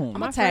down. I'm my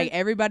gonna tag friend-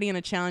 everybody in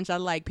a challenge I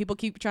like. People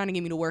keep trying to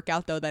get me to work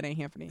out though. That ain't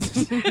happening.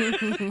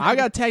 I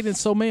got tagged in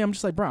so many. I'm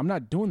just like, bro, I'm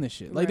not doing this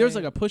shit. Like, there's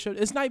Right. like a push up.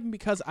 It's not even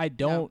because I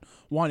don't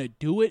want to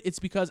do it. It's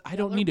because I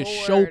don't are need to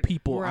show bored.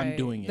 people I'm Right.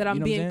 doing it. That I'm you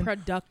know being what I'm saying?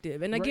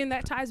 productive. And Right. again,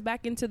 that ties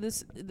back into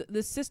this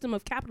system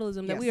of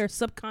capitalism that we Yes. are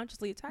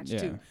subconsciously attached Yeah.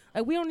 to.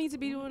 Like we don't need to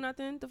be doing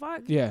nothing. The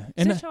fuck? Yeah,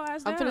 and Sit your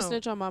ass down. I'm finna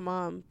snitch on my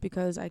mom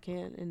because I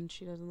can, and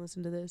she doesn't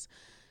listen to this.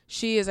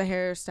 She is a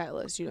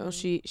hairstylist. You know,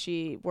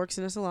 she works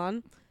in a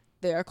salon.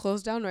 They are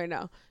closed down right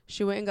now.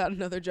 She went and got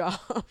another job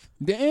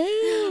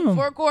damn.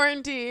 for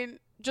quarantine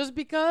just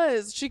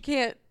because she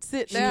can't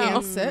sit She down.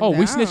 can't sit Oh, we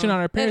down. snitching on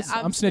our parents.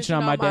 And I'm snitching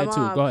on my dad too.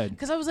 mom. Go ahead.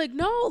 Because I was like,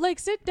 no, like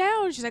sit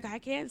down. She's like, I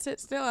can't sit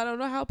still. I don't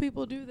know how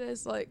people do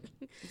this. Like,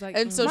 It's like,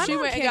 and so My she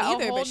mom went and can't got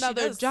either, a but whole she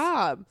nother does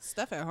job.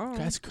 Stuff at home.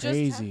 That's Just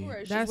crazy.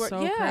 temporary. She's that's work-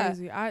 so yeah,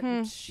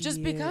 crazy. just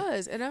Shit.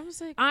 because. And I was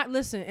like, I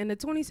listen. In the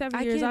 27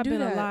 I years can't I've do been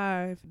that.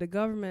 alive, the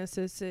government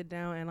says sit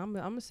down, and I'm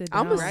gonna sit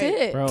down. I'm gonna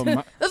sit. Bro,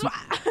 That's why.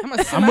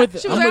 I'm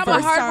with She was I'm like, with I'm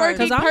a her. hardworking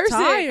because I'm person.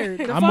 tired.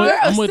 The I'm fuck? with,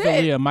 I'm Girl, with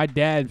sit. Aaliyah. My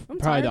dad, I'm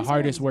probably tired the as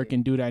hardest hell.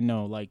 working dude I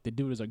know. Like the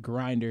dude is a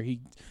grinder.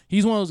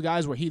 He's one of those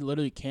guys where he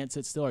literally can't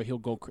sit still, or he'll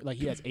go like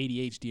he has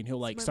ADHD and he'll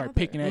like my start mother.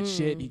 picking at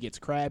shit. He gets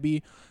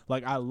crabby.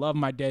 Like I love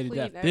my dad to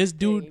Clean death. This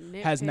dude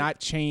everything, has nitpick. not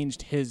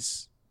changed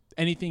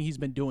anything he's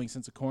been doing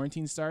since the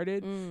quarantine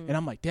started. And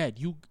I'm like, Dad,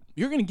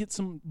 you're gonna get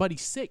somebody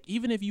sick,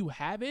 even if you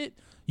have it.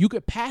 You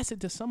could pass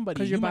it to somebody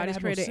Because your You might body's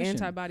have no created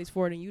suspicion. antibodies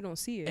for it, and you don't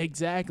see it.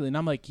 Exactly, and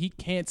I'm like, he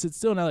can't sit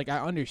still. And I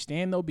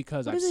understand though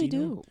because What I've does he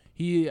seen him. do?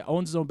 He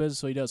owns his own business,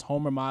 so he does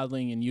home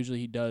remodeling, and usually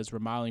he does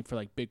remodeling for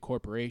like big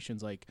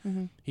corporations. Like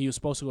he was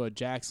supposed to go to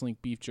Jack's Link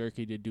Beef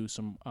Jerky to do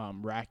some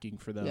racking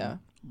for them Yeah.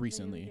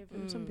 recently. Give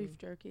him some beef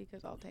jerky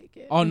because I'll take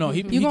it. Oh no,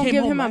 he You he gonna came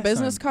give home him a last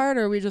business time. card,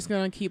 or are we just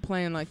gonna keep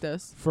playing like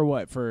this? For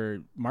what? For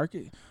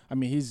market? I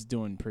mean, he's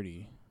doing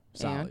pretty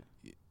solid.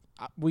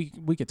 We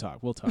could talk.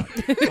 We'll talk.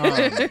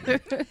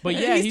 But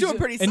yeah, He's doing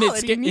pretty and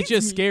solid. He it needs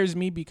just me. scares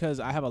me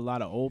because I have a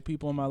lot of old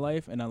people in my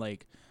life, and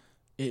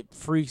it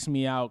freaks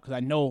me out because I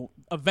know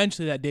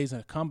eventually that day's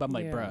gonna come. But I'm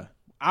like, Yeah.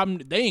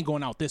 bruh, they ain't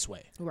going out this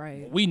way.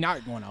 Right. We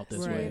not going out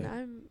this Right. way.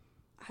 And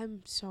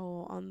I'm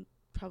so on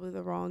probably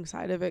the wrong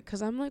side of it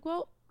because I'm like,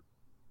 well,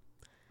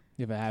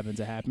 If it happens,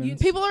 it happens.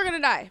 people are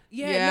gonna die.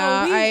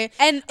 Yeah, no,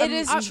 And it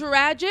is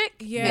tragic.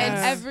 Yeah.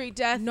 And every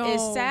death is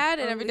No, sad,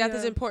 and every death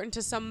is Aaliyah. important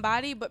to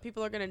somebody. But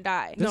people are gonna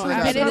die. This No, is and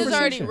our and it is already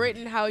conversation.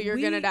 written how you're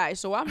We- gonna die.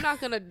 So I'm not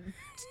gonna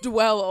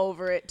dwell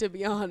over it. To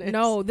be honest.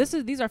 No,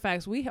 these are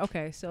facts.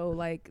 So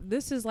like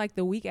this is like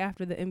the week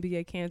after the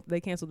NBA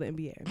they canceled the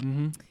NBA.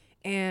 Mm-hmm.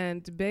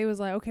 And Bae was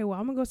like, okay, well,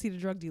 I'm going to go see the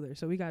drug dealer.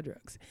 So we got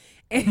drugs.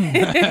 And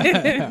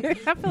I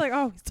feel like,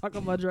 oh, he's talking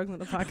about drugs on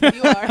the podcast.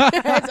 You are.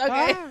 It's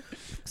okay.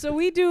 So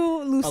we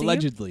do Lucy.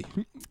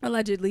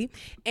 Allegedly.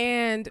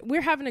 And we're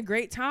having a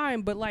great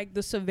time. But like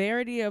the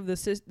severity of the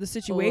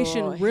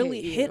situation Oh,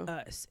 really hit hit you.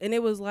 us. And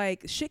it was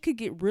like shit could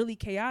get really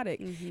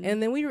chaotic. Mm-hmm.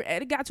 And then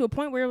it got to a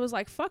point where it was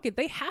like, fuck it.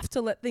 They have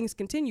to let things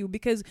continue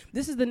because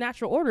this is the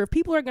natural order. If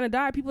people are going to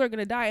die, people are going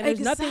to die. And there's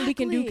nothing we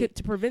can do Exactly.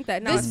 to prevent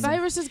that. Now, This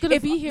virus is gonna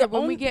if be here the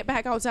when we only- get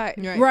back outside.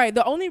 Right.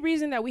 The only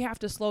reason that we have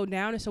to slow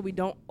down is so we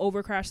don't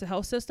overcrash the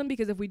health system,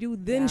 because if we do,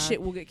 then Yeah.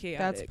 shit will get chaotic.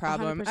 That's a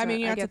problem. I 100%, mean,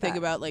 you I have to get think that.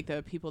 about like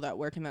the people that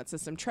work in that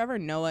system. Trevor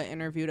Noah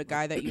interviewed a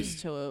guy that used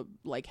to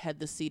like head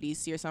the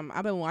CDC or something.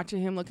 I've been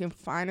watching him looking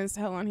fine as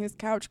hell on his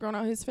couch, growing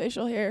out his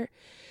facial hair.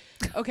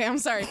 Okay, I'm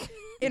sorry.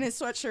 In his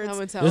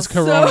sweatshirts. This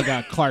corona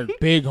got Clark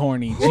big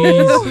horny.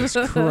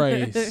 Jesus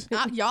Christ.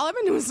 Y'all have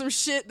been doing some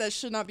shit that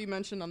should not be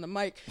mentioned on the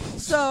mic.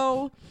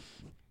 So,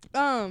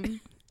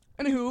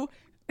 anywho,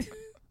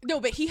 no,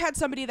 but he had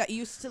somebody that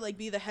used to like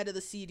be the head of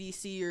the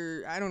CDC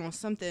or I don't know,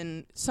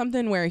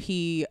 something where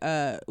he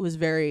was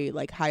very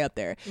like high up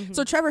there.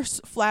 So Trevor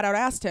flat out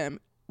asked him,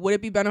 would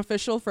it be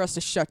beneficial for us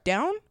to shut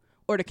down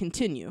or to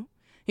continue?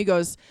 He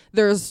goes,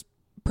 there's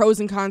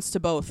pros and cons to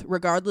both.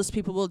 Regardless,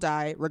 people will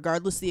die.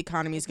 Regardless, the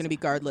economy is going to be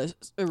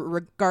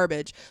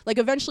garbage. Like,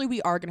 eventually,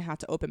 we are going to have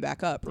to open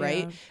back up,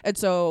 right? Yeah. And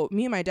so,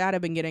 me and my dad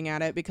have been getting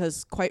at it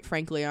because, quite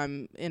frankly,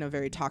 I'm in a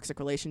very toxic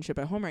relationship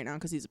at home right now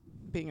because he's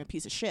being a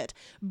piece of shit.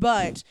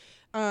 But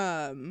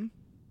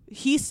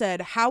he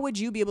said, "How would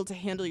you be able to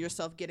handle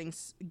yourself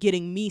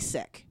getting me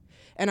sick?"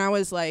 And I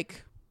was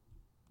like,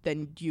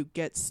 "Then you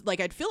get like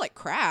I'd feel like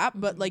crap,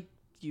 but like."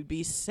 You'd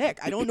be sick.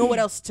 I don't know what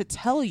else to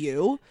tell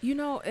you. You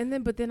know,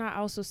 but then I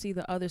also see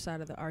the other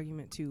side of the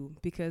argument too,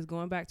 because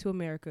going back to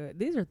America,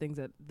 these are things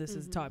that this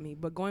has taught me,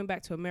 but going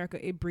back to America,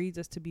 it breeds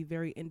us to be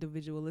very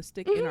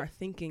individualistic in our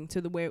thinking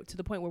to the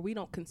point where we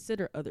don't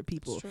consider other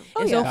people.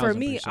 And so for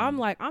me, 1000%. I'm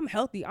like, I'm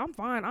healthy, I'm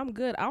fine, I'm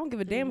good. I don't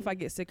give a damn if I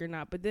get sick or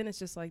not. But then it's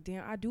just like,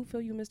 damn, I do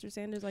feel you, Mr.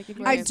 Sanders. Like, if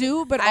you I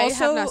do, but I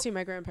also have not seen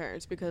my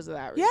grandparents because of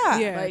that reason. Yeah.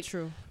 yeah, like,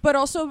 true. But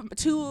also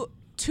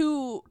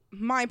to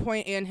my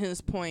point and his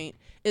point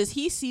is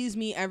he sees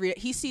me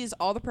he sees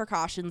all the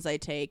precautions I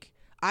take.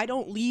 I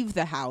don't leave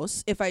the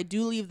house. If I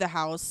do leave the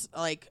house,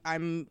 like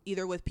I'm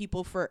either with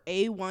people for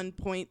a 1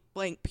 point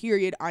blank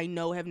period I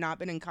know have not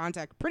been in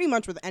contact pretty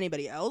much with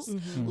anybody else,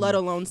 let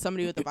alone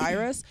somebody with the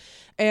virus.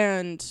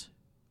 And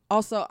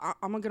also,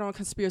 I'm gonna get on a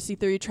conspiracy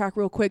theory track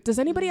real quick. Does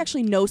anybody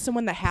actually know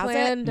someone that has it?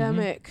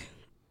 Pandemic.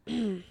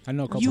 I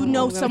know a couple You of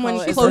know them. someone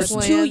call it close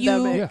first to you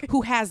pandemic.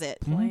 who has it.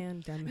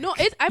 Pandemic. No,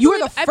 I You were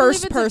believe, the I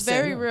first believe it's person.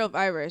 a very real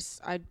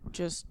virus. I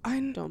just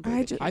don't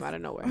believe it ju- came out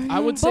of nowhere. I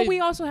would say But we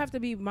also have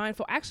to be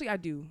mindful. Actually, I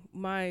do.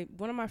 One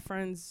of my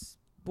friends'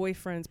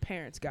 boyfriend's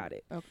parents got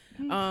it.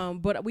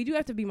 But we do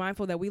have to be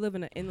mindful that we live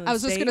in an inland I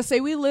was just state. gonna say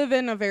we live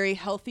in a very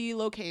healthy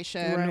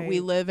location. Right. We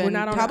live We're in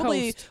not on the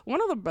probably coast.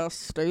 one of the best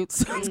states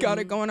that's got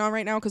it going on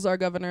right now because our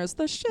governor is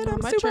the shit. I'm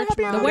My super church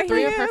happy mom, about way it.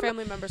 three of for her him.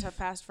 family members have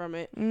passed from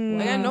it. Mm.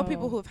 Like, I know Wow.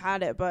 people who've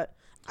had it, but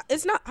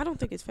it's not. I don't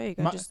think it's fake.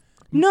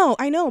 No,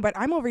 I know, but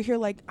I'm over here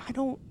like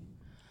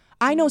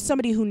I know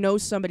somebody who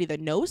knows somebody that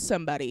knows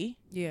somebody.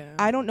 Yeah.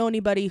 I don't know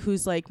anybody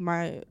who's like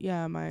my.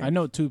 I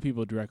know 2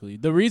 people directly.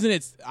 The reason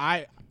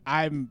I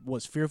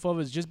was fearful of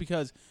it is just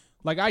because,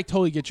 like, I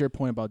totally get your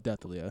point about death,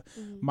 Aaliyah.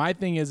 My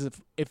thing is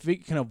if we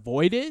can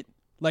avoid it,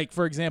 like,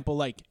 for example,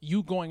 like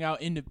you going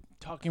out into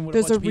talking with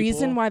There's a a bunch of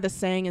reason people, why the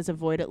saying is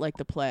avoid it like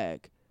the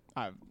plague.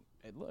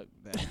 Look,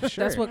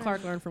 sure. That's what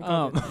Clark learned from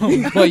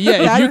COVID. But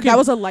yeah, if you can, that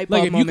was a light bulb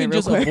like if you moment can real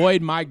just quick.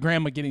 avoid my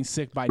grandma getting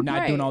sick by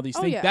not doing Right. all these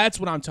Oh, things, yeah. that's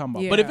what I'm talking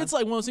about. But if Yeah. it's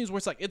like one of those things where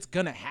it's like it's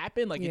gonna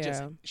happen, like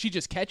Yeah. she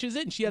just catches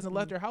it and she hasn't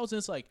left her house, and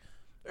it's like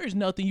there's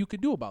nothing you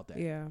could do about that.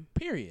 Yeah.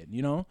 Period.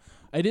 You know,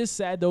 it is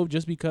sad though,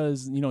 just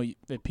because you know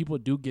if people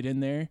do get in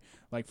there,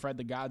 like Fred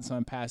the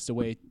Godson passed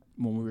away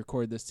when we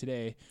recorded this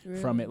today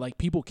from it. Like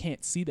people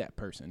can't see that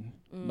person.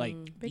 Like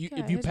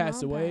if you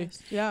pass away,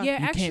 Yeah. Yeah,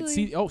 you actually, can't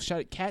see. Oh,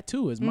 shut it. Cat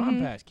too. His mom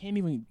passed. Can't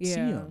even see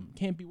Yeah. him.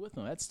 Can't be with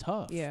him. That's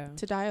tough. Yeah.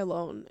 To die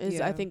alone is,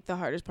 Yeah. I think, the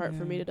hardest part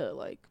for me to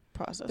like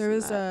process. There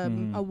was that.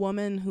 a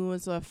woman who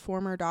was a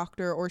former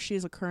doctor, or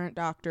she's a current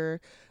doctor,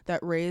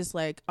 that raised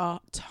like a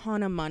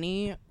ton of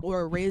money,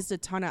 or raised a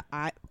ton of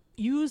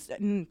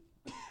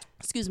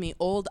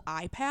old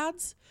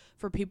iPads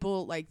for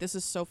people. Like, this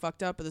is so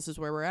fucked up, but this is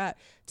where we're at,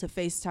 to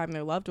FaceTime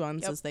their loved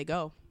ones as they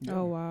go.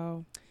 Oh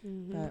wow.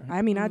 But,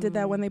 I mean, I did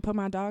that when they put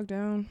my dog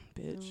down,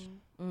 bitch.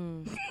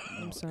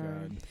 I'm sorry.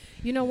 God.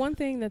 You know, one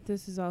thing that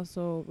this is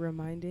also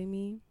reminding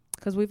me,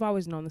 because we've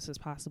always known this is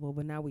possible,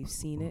 but now we've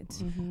seen it.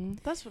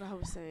 That's what I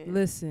was saying.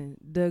 Listen,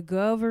 the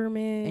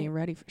government Ain't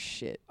ready for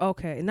shit.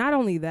 Okay, not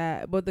only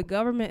that, but the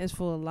government is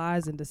full of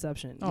lies and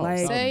deception. Oh,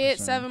 like, Say it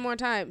 1,000%. 7 more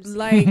times.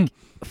 like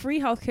free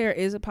healthcare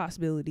is a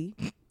possibility.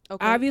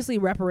 Okay. Obviously,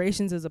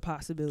 reparations is a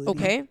possibility.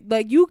 Okay.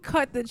 Like, you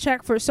cut the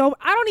check for I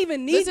don't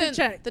even need the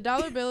check. The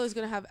dollar bill is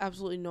gonna have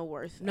absolutely no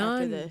worth after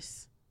None.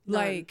 this.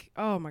 Like,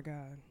 oh my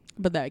god.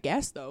 But that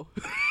gas, though.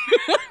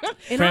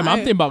 And Fam, I'm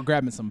thinking about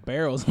grabbing some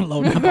barrels and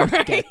loading up on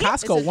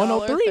Costco 103.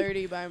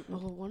 103 by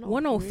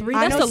 103. I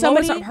That's know the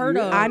somebody. lowest I've heard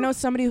of. I know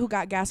somebody who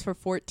got gas for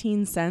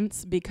 14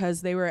 cents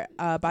because they were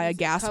by a It's a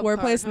gas Cub place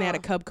card, and they had a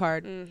huh? Cub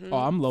card. Oh,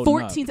 I'm loading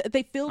 14.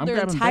 They filled I'm their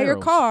grabbing entire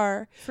barrels.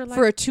 car For like-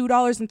 for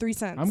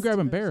 $2.03. I'm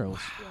grabbing barrels.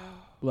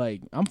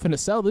 Like, I'm finna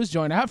sell this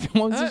joint after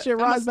once this shit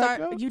I'ma rises back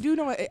start- up. You do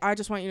know it. I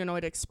just want you to know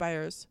it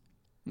expires.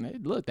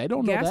 Look, they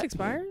don't know Gas that.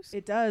 expires.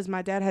 It does.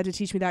 My dad had to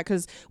teach me that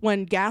because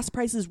when gas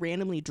prices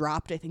randomly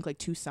dropped, I think like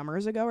 2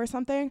 summers ago or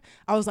something,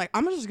 I was like,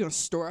 I'm just going to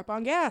store up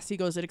on gas. He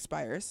goes, it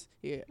expires.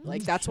 Yeah.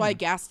 Like, that's why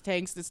gas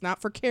tanks, it's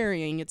not for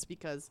carrying. It's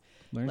because,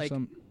 Learn like,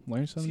 something.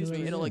 excuse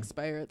me, it'll like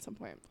expire at some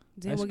point.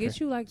 Damn, we'll get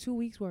you like 2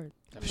 weeks worth.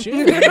 shit.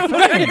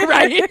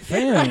 Right.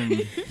 Fam.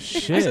 I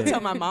should Shit. tell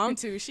my mom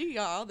too. She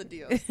got all the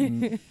deals.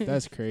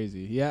 That's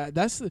crazy. Yeah,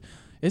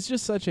 it's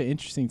just such an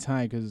interesting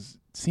time because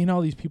seeing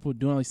all these people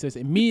doing all these things,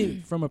 and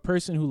me from a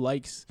person who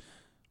likes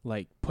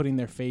like putting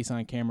their face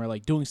on camera,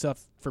 like doing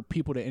stuff for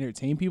people to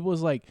entertain people,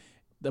 is like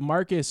the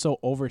market is so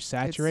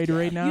oversaturated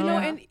right now. You know,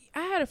 and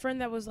I had a friend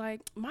that was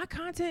like, my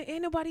content,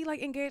 ain't nobody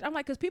like engaged. I'm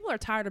like, because people are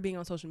tired of being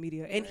on social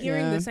media and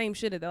hearing the same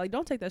shit. They're like,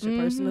 don't take that shit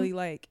personally.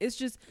 Like, it's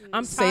just,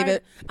 I'm Save tired.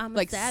 it. I'm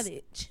Like, a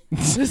savage.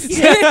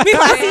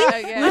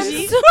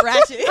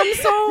 Ratchet.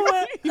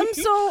 I'm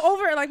so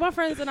over it. Like, my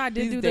friends and I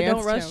did These do the Don't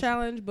dance Rush challenge.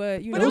 challenge,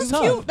 but you But know, it was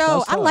tough. cute That though.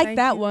 was I tough. like Thank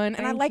that you. one,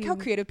 and I Thank like how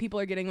you. creative people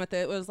are getting with it.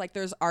 It was like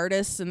there's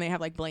artists and they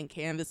have like blank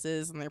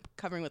canvases and they're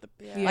covering with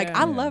like Yeah.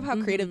 I love how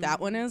creative Mhm. that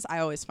one is. I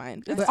always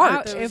find it's But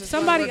art. There was if this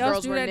somebody one where else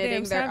girls do were that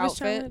knitting damn their savage outfit.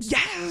 challenge,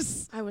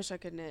 Yes, I wish I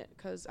could knit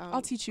because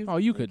I'll teach you. Oh,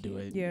 you could do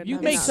it. Yeah, you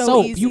no, make it's so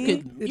soap. easy. You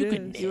could. It You is.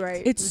 could. You're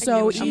right. It's I so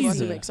can't wait. I'm going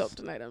easy. to make soap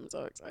tonight. I'm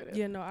so excited.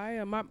 Yeah, no,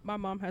 my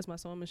mom has my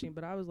sewing machine,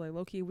 but I was like,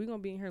 low key, we gonna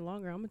be in here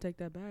longer. I'm gonna take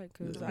that back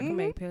because I can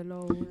make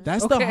pillows.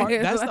 That's Okay.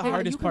 the That's the Like,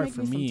 hardest You can part make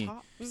for some me.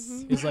 tops.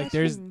 It's like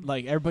there's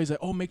like everybody's like,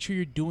 oh, make sure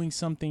you're doing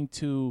something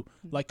to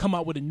like come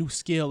out with a new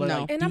skill or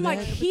No. like. And do I'm like,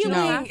 that. healing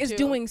No. is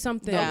doing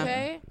something. Yeah.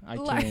 Okay. I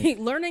can't. Like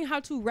learning how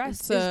to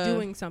rest It's is a-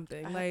 doing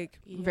something. Like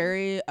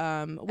Very what's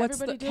Everybody the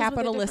deals with it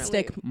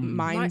capitalistic differently.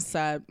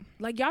 mindset?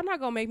 y'all not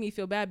gonna make me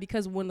feel bad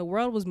because when the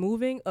world was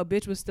moving, a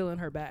bitch was still in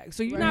her bag.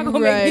 So you're Right. not gonna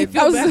make me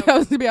feel I was, bad. I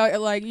was gonna be out,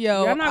 like,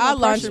 yo, You're not I gonna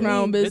launched pressure my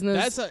own me.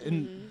 business. That's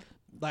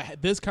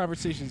like this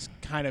conversation's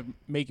kind of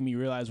making me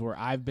realize where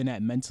I've been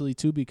at mentally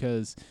too,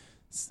 because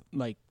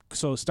like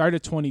so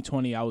started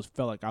 2020, felt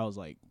like I was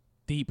like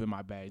deep in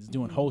my bags,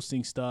 doing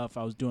hosting stuff.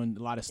 I was doing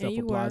a lot of stuff And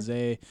you with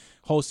Blase,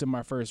 hosting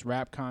my first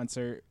rap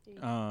concert,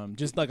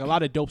 just like a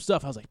lot of dope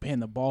stuff. I was like, man,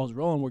 the ball's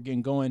rolling. We're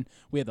getting going.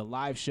 We had the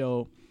live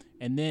show,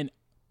 and then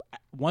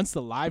once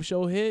the live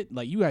show hit,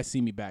 like you guys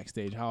see me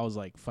backstage, how I was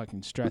like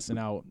fucking stressing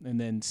out, and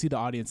then see the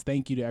audience.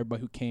 Thank you to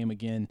everybody who came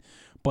again,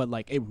 but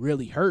like it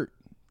really hurt.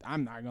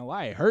 I'm not gonna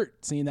lie, it hurt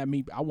seeing that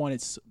I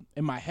wanted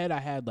in my head I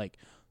had like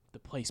the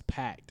place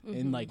packed,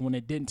 and like when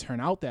it didn't turn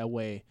out that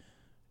way,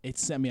 it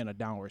sent me on a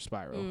downward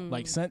spiral.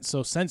 Like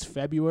since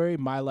February,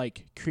 my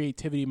like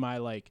creativity, my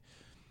like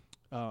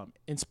the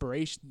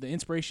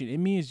inspiration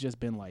in me has just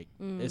been like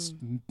it's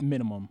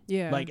minimum.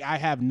 Yeah. Like I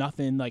have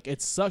nothing. Like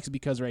it sucks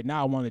because right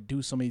now I want to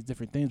do so many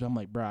different things, but I'm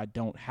like, bro, I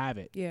don't have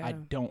it. Yeah. I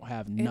don't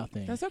have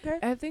nothing. That's okay.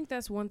 I think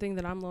that's one thing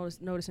that I'm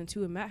noticing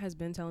too, and Matt has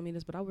been telling me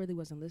this, but I really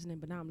wasn't listening,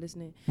 but now I'm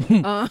listening.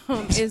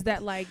 Is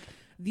that like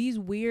these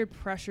weird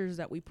pressures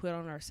that we put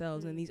on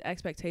ourselves and these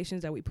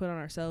expectations that we put on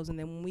ourselves, and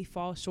then when we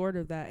fall short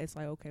of that, it's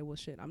like, okay, well,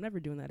 shit, I'm never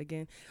doing that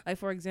again. Like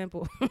for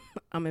example,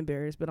 I'm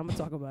embarrassed, but I'm gonna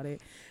talk about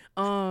it.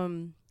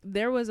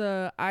 There was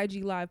a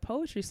IG Live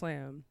poetry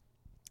slam.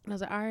 And I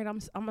was like, all right, I'm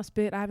gonna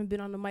spit. I haven't been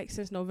on the mic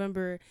since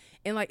November.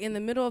 And like in the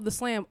middle of the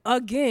slam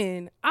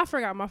again, I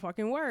forgot my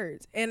fucking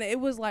words. And it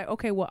was like,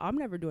 okay, well, I'm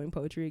never doing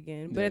poetry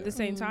again. But at the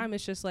same time,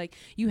 it's just like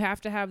you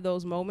have to have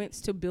those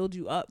moments to build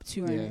you up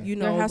to, you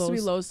know, there has to be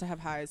those- lows to have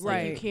highs. Like,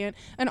 Right. you can't.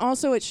 And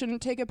also, it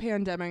shouldn't take a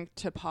pandemic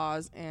to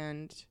pause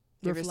and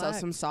give yourself Reflect.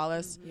 some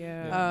solace.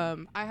 Yeah.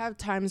 I have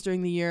times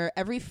during the year,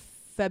 every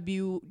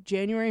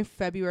January,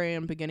 February,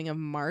 and beginning of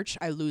March,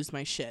 I lose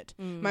my shit.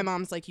 My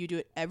mom's like, you do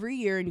it every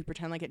year and you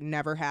pretend like it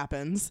never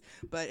happens,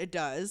 but it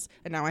does.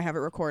 And now I have it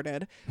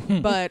recorded.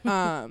 But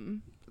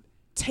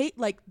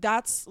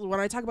that's when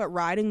I talk about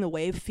riding the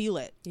wave, feel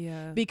it.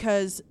 Yeah.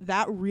 Because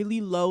that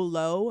really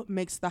low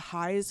makes the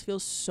highs feel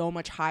so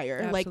much higher.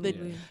 Absolutely.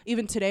 Like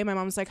even today, my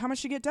mom's like, how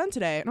much did you get done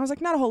today? And I was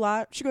like, not a whole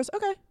lot. She goes,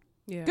 okay,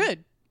 Yeah.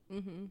 good.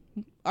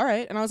 Mm-hmm. All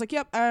right. And I was like,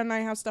 yep. And I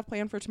have stuff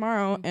planned for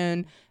tomorrow.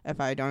 And if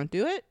I don't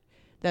do it,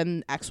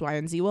 then X, Y,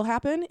 and Z will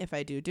happen. If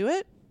I do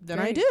it, then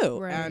I Right, do.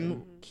 right.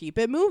 And keep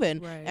it moving.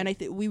 Right. And I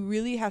think we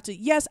really have to,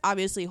 yes,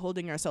 obviously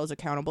holding ourselves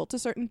accountable to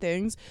certain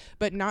things,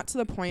 but not to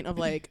the point of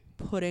like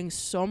putting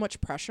so much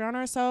pressure on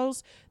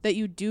ourselves that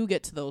you do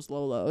get to those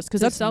low lows.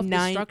 Because that's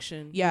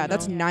self-destruction. Yeah, you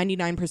that's know?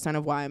 99%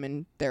 of why I'm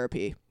in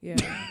therapy. Yeah.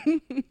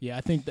 Yeah,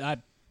 I think that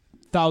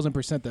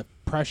 1,000% the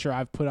pressure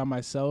I've put on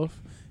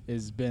myself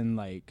has been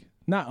like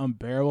not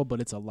unbearable, but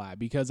it's a lot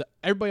because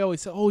everybody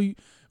always says,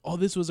 oh,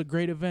 this was a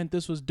great event.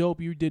 This was dope.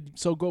 You did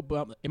so good.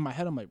 But in my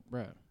head, I'm like,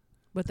 bruh.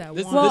 But that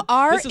This- one. Well,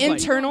 our this is like-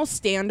 internal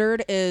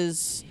standard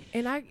is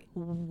and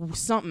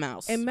something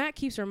else. And Matt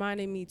keeps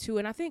reminding me too,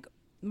 and I think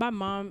my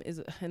mom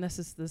is, and this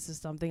is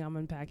something I'm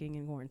unpacking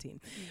in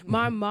quarantine.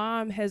 My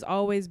mom has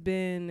always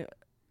been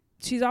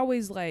she's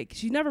always like,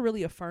 she never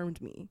really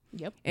affirmed me.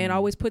 Yep. And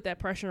always put that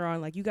pressure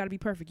on, like, you got to be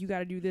perfect. You got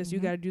to do this. You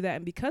Mm-hmm. got to do that.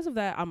 And because of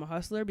that, I'm a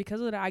hustler.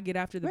 Because of that, I get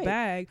after the Right.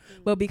 bag.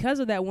 But because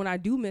of that, when I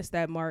do miss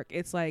that mark,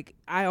 it's like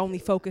I only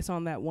focus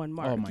on that one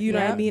mark. my You know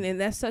what I God. mean? And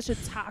that's such a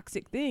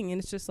toxic thing.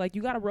 And it's just like,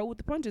 you got to roll with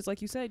the punches.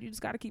 Like you said, you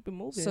just got to keep it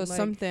moving. So like,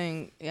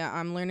 something,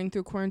 I'm learning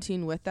through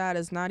quarantine with that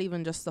is not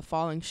even just the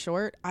falling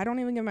short. I don't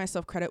even give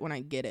myself credit when I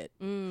get it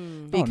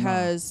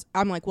because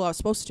I'm like, well, I was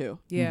supposed to.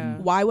 yeah.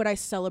 Why would I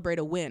celebrate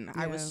a win?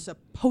 I was Yeah.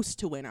 supposed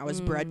to win. I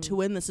was bred to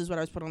win. This is what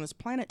I was put on this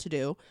planet to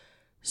do.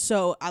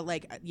 So I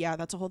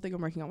that's a whole thing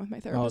I'm working on with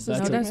my therapist. that's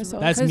is a- giving that's-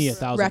 myself That's me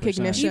 1,000%.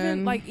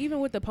 recognition. Even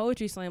with the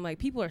poetry slam, like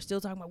people are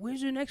still talking about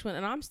when's your next one,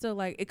 and I'm still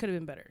like, it could have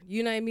been better.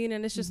 You know what I mean?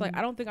 And it's just like,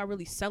 I don't think I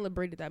really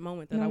celebrated that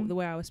moment the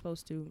way I was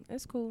supposed to.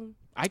 It's cool.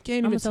 I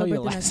can't I'ma even tell you the celebrate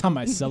the last next time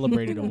I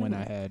celebrated a win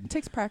I had. It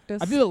takes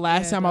practice. I feel the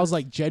last Yeah, it time I was does.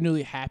 like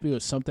genuinely happy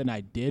with something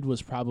I did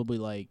was probably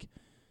like,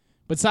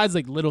 besides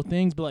like little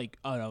things, but like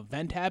an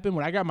event happened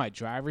when I got my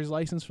driver's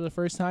license for the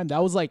first time.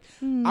 That was like,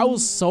 I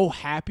was so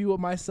happy with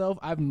myself.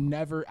 I haven't.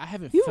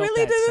 You felt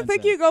really that didn't since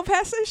think then. you'd go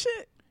past that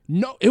shit?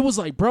 No, it was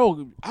like,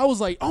 bro, I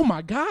was like, oh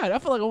my God, I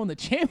feel like I won the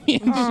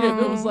championship.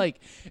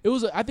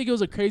 I think it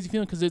was a crazy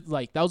feeling because it's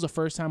like, that was the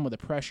first time where the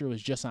pressure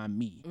was just on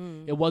me.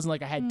 It wasn't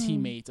like I had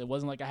teammates. It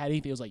wasn't like I had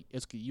anything. It was like,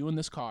 it's you in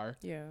this car.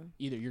 Yeah.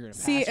 Either you're going to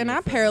pass See, or and you're I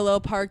gonna fail.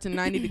 parallel parked in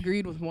 90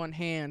 degrees with one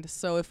hand.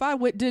 So if I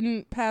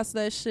didn't pass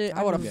that shit,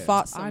 I would have knew-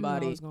 fought I knew I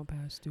somebody. was gonna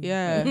pass too.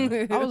 Yeah,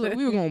 I was like,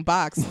 we were going to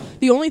box.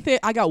 The only thing,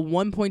 I got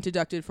 1 point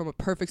deducted from a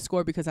perfect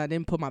score because I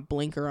didn't put my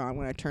blinker on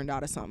when I turned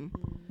out of something.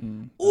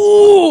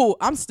 Ooh,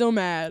 I'm still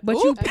mad. But Ooh.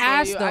 you I feel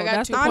passed you. though. I got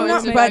That's 2 the I'm points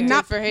not- point. but deducted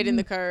not- for hitting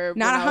the curb.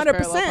 not when I was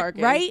parallel 100%,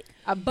 parking. right?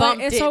 I But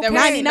bumped it's it. There okay.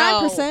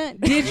 was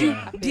 99%. Did you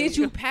Yeah. did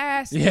you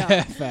pass? Yeah,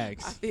 though?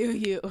 facts. Feel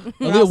you.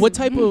 Aaliyah, what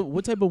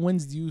type of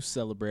wins do you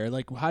celebrate?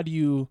 Like, how do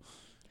you?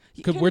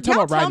 Because we're talking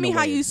y'all about riding tell me the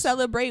how you waves.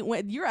 celebrate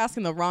when you're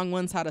asking the wrong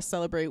ones how to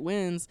celebrate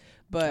wins,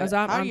 but 'Cause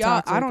how I'm do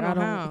y'all, toxic. I don't know I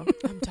don't- how.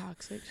 I'm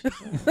toxic.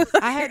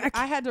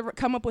 I had to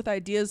come up with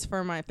ideas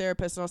for my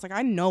therapist, and I was like,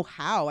 I know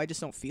how, I just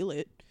don't feel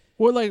it.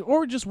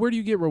 Or just where do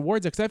you get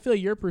rewards? Because I feel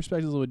like your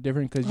perspective is a little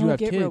different because you have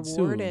get kids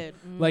rewarded.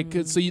 too. Like,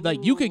 so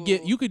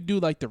you could do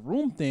like the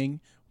room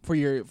thing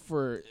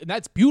and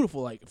that's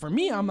beautiful. Like for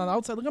me, I'm on the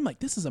outside. I'm like,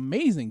 this is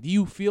amazing. Do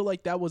you feel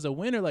like that was a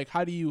win, or like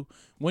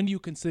when do you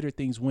consider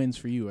things wins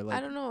for you? Or like,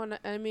 I don't know. And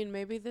I mean,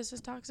 maybe this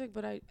is toxic,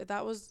 but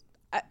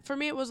for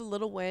me, it was a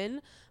little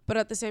win. But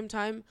at the same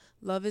time,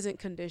 love isn't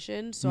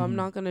conditioned. So I'm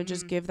not going to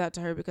just give that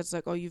to her because it's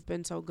like, oh, you've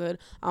been so good.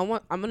 I'm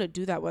going to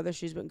do that whether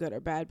she's been good or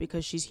bad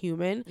because she's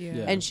human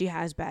Yeah. and she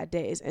has bad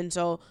days. And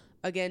so,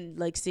 again,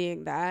 like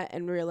seeing that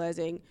and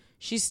realizing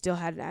she still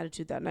had an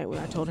attitude that night when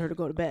I told her to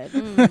go to bed.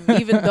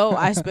 Even though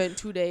I spent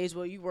 2 days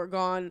while you were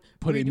gone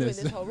Putting redoing this-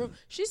 this whole room,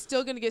 she's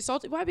still going to get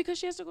salty. Why? Because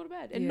she has to go to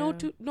bed. And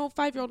Yeah. no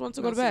 5-year-old wants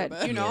to go to Wants to bed,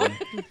 go to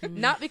you bed.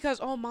 know? Not because,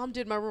 oh, mom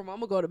did my room, I'm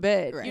going to go to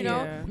bed, Right. you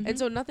know? Yeah. And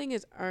so nothing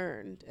is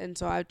earned. And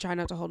so I try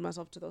not to hold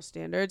myself to those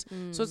standards.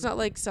 So it's not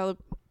like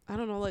I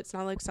don't know, it's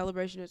not like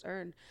celebration is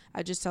earned.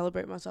 I just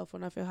celebrate myself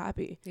when I feel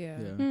happy. Yeah.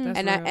 Yeah. That's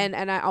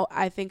And real.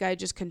 I think I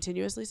just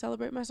continuously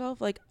celebrate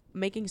myself, like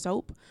making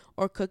soap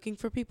or cooking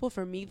for people.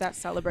 For me, that's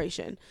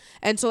celebration.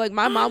 And so like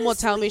my mom will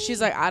tell me,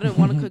 she's like, I didn't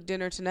want to cook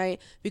dinner tonight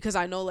because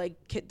I know like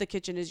the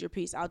kitchen is your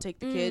piece. I'll take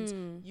the kids.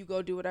 You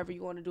go do whatever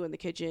you want to do in the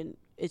kitchen.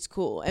 It's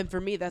cool. And for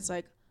me, that's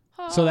like,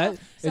 So that-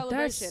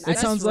 celebration. it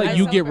sounds like I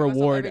you get celebrate myself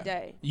reward. every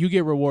day. You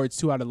get rewards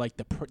too out of like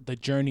the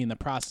journey and the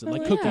process,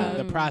 like Oh, cooking. yeah.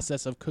 The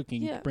process of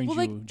cooking Yeah. brings Well,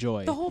 like, you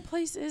joy. The whole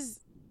place is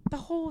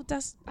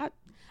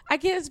I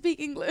can't speak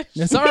English.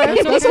 That's all right.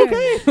 That's That's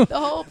okay. The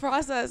whole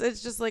process,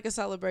 it's just like a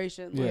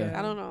celebration. Like, Yeah.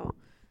 I don't know.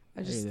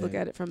 I just Hey, look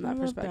at it from that I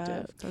love perspective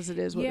that. because it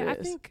is what Yeah, I it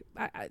is. think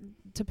I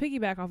to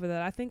piggyback off of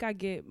that, I think I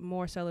get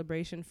more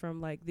celebration from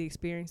like the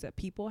experience that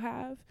people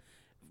have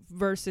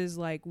versus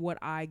like what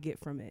I get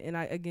from it. And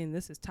again,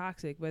 this is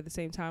toxic, but at the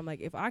same time, like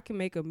if I can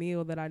make a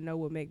meal that I know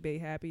will make Bae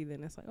happy,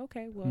 then it's like,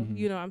 okay, well,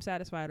 you know, I'm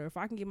satisfied. Or if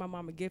I can give my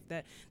mom a gift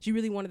that she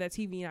really wanted that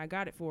TV and I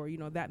got it for her, you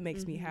know, that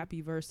makes me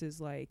happy versus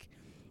like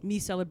me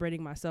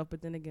celebrating myself.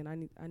 But then again,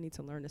 I need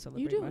to learn to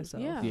celebrate do,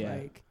 myself. yeah. Yeah,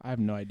 Like, I have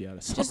no idea how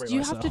to celebrate Just you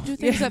myself. have to do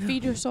things that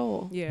feed your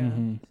soul. yeah.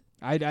 Mhm.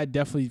 I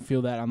definitely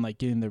feel that I'm like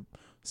getting the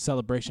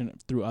celebration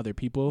through other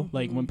people.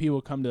 Like when people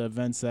come to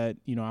events that,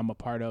 you know, I'm a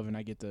part of and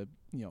I get to,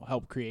 you know,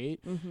 help create,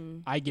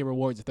 I get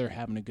rewards if they're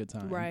having a good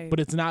time. Right. But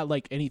it's not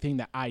like anything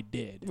that I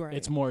did. Right.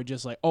 It's more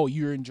just like, oh,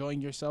 you're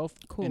enjoying yourself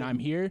Cool. and I'm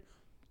here.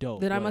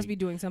 Dope. Then I must Like- be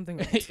doing something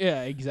right.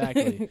 yeah,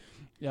 exactly.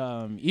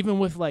 Even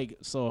with like,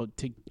 so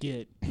to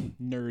get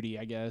nerdy,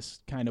 I guess,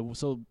 kind of.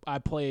 So I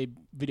play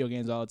video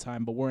games all the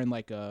time, but we're in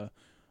like a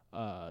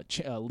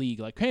league,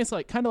 like kind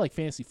of like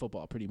fantasy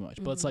football, pretty much.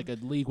 But it's like a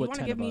league You with want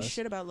 10 to give of me us.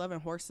 shit about loving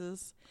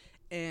horses,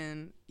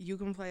 and you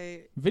can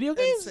play Video and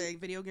games? say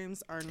video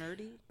games are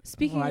nerdy.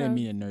 Speaking Well, I didn't of,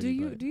 mean it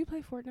nerdy, do you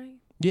play Fortnite?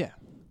 Yeah.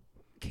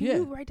 Can Yeah.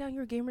 you write down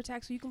your gamer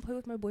tag so you can play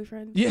with my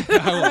boyfriend? Yeah. I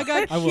will. Oh my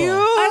god, I will. cute!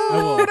 I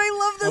will. I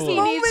love this I will.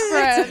 moment. He needs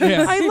friends.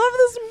 Yeah. I love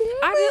this moment.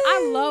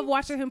 I love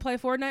watching him play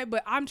Fortnite,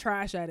 but I'm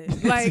trash at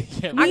it.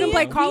 Like Yeah, I can me-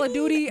 play Call of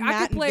Duty. I Matt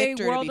can and play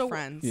Victor to World be of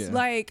friends. Yeah.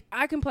 Like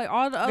I can play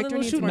all the other Victor little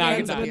needs shooting more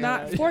games, games but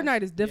not yeah.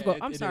 Fortnite is difficult.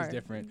 Yeah, I'm it is sorry.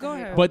 different. Go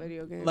ahead. But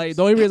Video games. like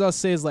the only reason I'll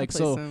say is like Play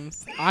so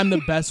Sims. I'm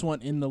the best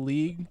one in the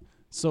league.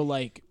 So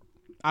like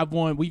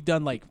we've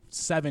done like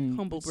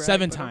Humble brag,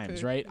 seven but times,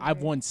 okay. right?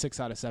 I've won 6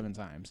 out of 7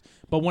 times.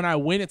 But when I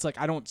win, it's like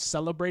I don't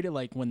celebrate it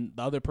like when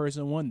the other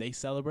person won, they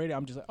celebrate it.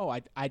 I'm just like, oh,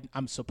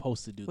 I'm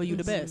supposed to do Well, you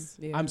the this. best.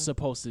 Yeah. I'm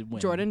supposed to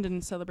win. Jordan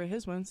didn't celebrate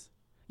his wins.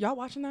 Y'all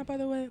watching that, by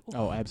the way?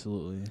 Oh,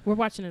 absolutely. We're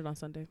watching it on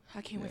Sunday.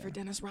 I can't wait for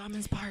Dennis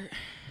Rodman's part.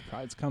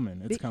 It's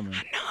coming. It's coming.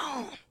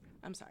 No.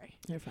 I'm sorry.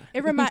 You're fine.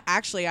 It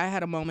actually, I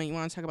had a moment. You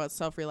want to talk about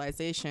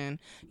self-realization?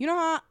 You know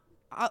how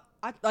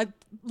I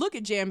look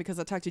at Jan because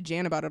I talk to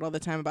Jan about it all the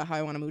time about how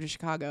I want to move to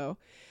Chicago.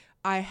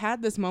 I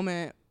had this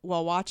moment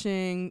while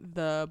watching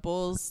the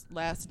Bulls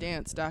Last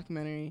Dance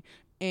documentary,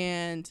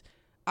 and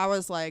I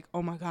was like,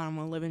 oh my God, I'm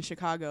going to live in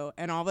Chicago.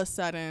 And all of a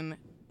sudden,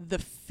 the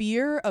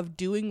fear of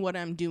doing what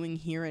I'm doing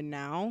here and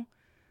now,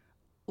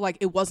 like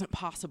it wasn't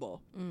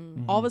possible.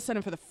 All of a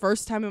sudden, for the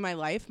first time in my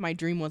life, my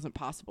dream wasn't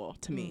possible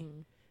to me.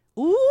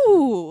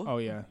 Ooh. Oh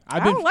yeah. I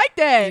don't like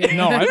that.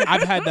 No,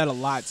 I've had that a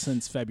lot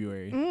since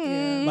February.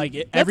 Mm. Like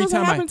That every doesn't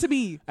time happen to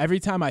me.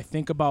 every time I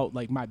think about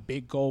like my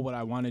big goal, what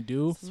I want to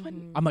do,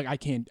 I'm like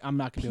I'm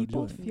not gonna be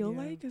People able to do it. feel Yeah.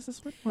 like, is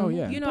this what? Oh,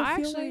 yeah. You know, people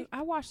feel actually, like?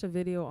 I watched a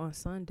video on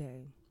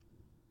Sunday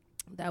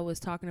that was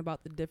talking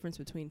about the difference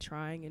between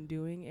trying and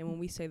doing. And when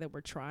we say that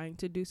we're trying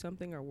to do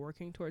something or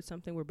working towards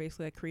something, we're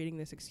basically like creating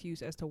this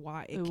excuse as to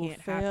why it will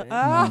can't fail. happen.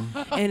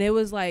 Ah. And it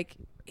was like,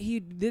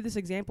 he did this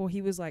example.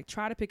 He was like,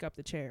 try to pick up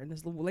the chair. And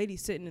this lady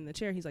sitting in the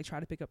chair, he's like,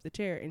 try to pick up the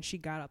chair. And she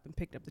got up and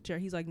picked up the chair.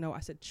 He's like, no, I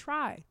said,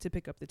 try to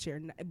pick up the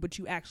chair, but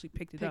you actually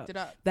picked it up.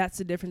 That's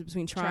the difference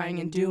between trying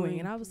and doing.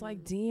 And I was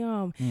like,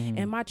 damn,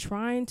 am I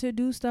trying to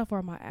do stuff or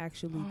am I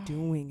actually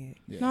doing it?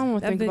 Yeah. No, I don't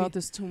want to That think video- about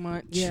this too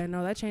much. Yeah,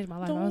 no, that changed my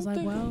life. I was like,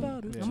 well,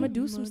 I'm Yeah. gonna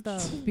do some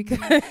stuff because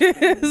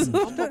I'm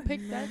gonna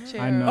pick that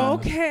chair. I know.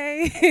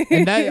 okay.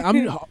 And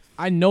that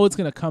I know it's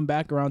gonna come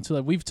back around to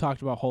like we've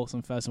talked about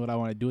Wholesome Fest and what I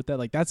want to do with that.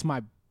 Like that's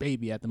my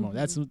baby at the moment.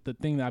 That's the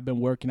thing that I've been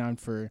working on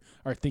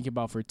or thinking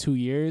about for 2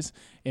 years.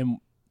 And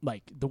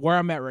like where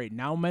I'm at right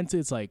now mentally,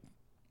 it's like,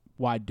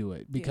 why do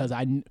it? Because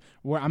I'm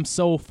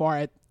so far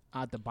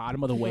at the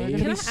bottom of the We're wave. gonna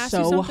Can be I ask you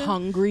so something?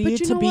 hungry But you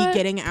to know be what?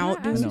 getting Can out,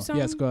 I dude. ask you No.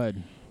 Yes, something? go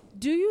ahead.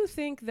 Do you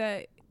think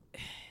that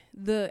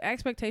the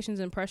expectations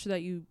and pressure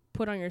that you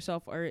put on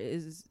yourself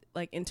is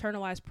like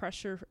internalized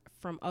pressure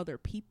from other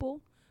people?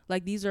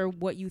 Like these are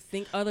what you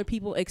think other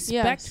people expect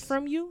Yes.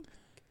 from you?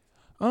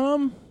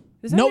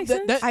 Does that No, make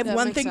sense? I have That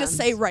one makes thing to sense.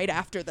 say right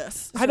after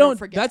this. so I don't.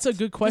 forget. That's a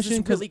good 'Cause question it's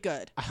because really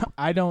good.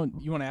 I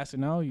don't. You want to ask it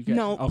now? You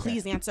No, okay.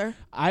 please answer.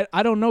 I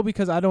don't know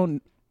because I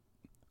don't.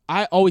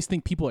 I always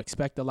think people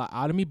expect a lot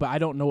out of me, but I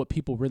don't know what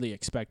people really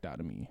expect out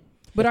of me.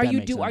 But if are that you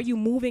makes are sense. you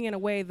moving in a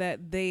way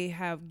that they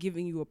have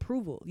given you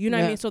approval? You know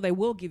what I Yeah. mean? So they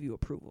will give you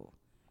approval.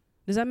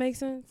 Does that make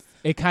sense?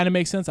 It kind of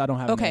makes sense. I don't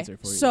have an Okay, answer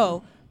for you.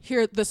 so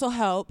here, this will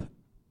help.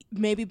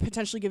 Maybe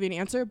potentially give you an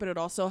answer, but it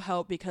also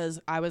help because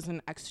I was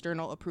an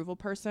external approval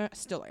person,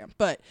 still am.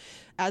 But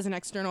as an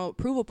external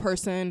approval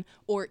person,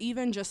 or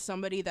even just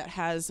somebody that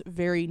has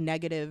very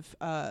negative,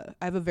 I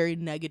have a very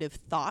negative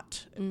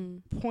thought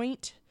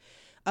point.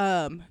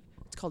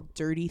 It's called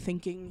dirty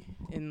thinking,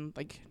 in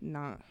like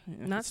not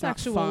it's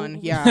sexual. not fun.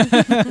 Yeah,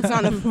 it's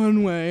not a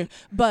fun way.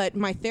 But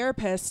my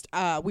therapist,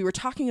 we were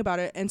talking about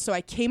it, and so I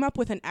came up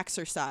with an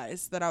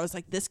exercise that I was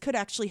like, this could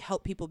actually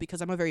help people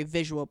because I'm a very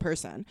visual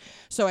person.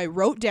 So I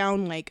wrote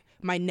down like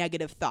my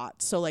negative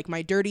thoughts. So like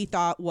my dirty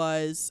thought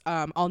was,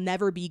 I'll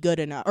never be good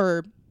enough,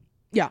 or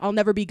yeah, I'll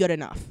never be good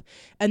enough.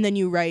 And then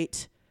you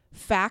write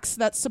facts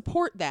that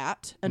support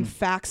that and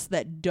facts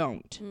that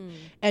don't.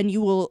 And you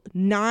will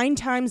 9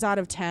 times out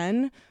of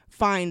 10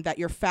 find that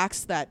your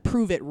facts that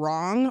prove it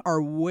wrong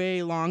are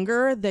way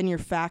longer than your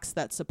facts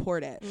that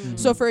support it.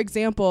 So for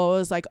example, it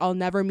was like, I'll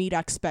never meet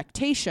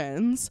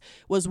expectations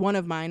was one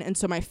of mine. And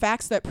so my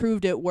facts that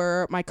proved it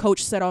were, my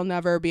coach said I'll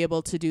never be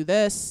able to do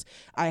this.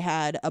 I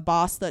had a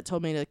boss that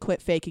told me to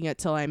quit faking it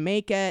till I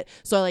make it.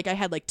 So like I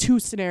had like 2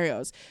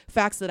 scenarios.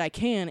 Facts that I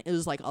can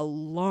is like a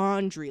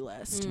laundry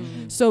list.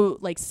 So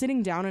like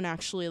sitting down and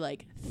actually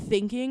like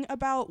thinking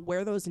about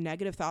where those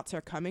negative thoughts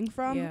are coming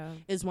from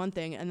is one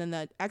thing. And then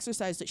the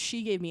exercise that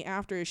she gave me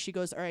after is she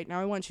goes, all right, now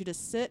I want you to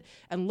sit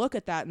and look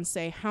at that and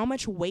say, how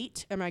much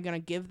weight am I going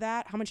to give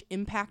that? How much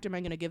impact am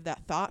I going to give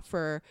that thought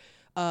for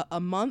a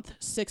month,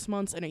 6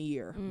 months, and a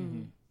year?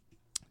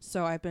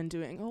 So I've been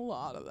doing a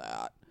lot of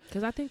that.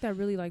 Because I think that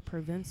really like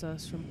prevents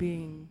us from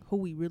being who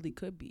we really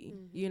could be.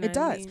 You know, It what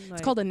I does. mean? It's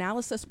Like, called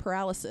analysis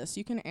paralysis.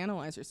 You can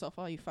analyze yourself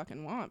all you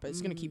fucking want, but it's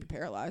going to keep you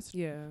paralyzed.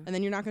 yeah, And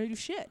then you're not going to do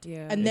shit.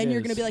 yeah, And then It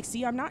you're going to is. be like,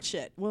 see, I'm not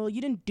shit. Well,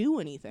 you didn't do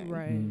anything.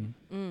 right. And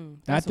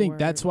I That's a think word.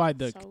 that's why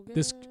So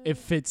this good. it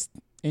fits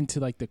into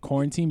like the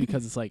quarantine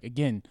because it's like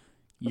again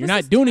you're this not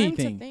is doing time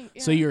to anything, think,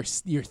 so yeah.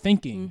 you're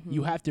thinking.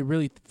 You have to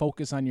really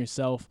focus on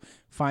yourself,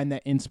 find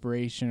that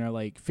inspiration, or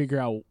like figure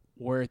out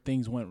where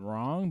things went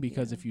wrong.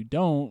 Because if you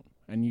don't,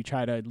 and you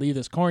try to leave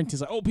this quarantine.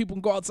 It's like, oh, people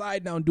can go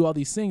outside now and do all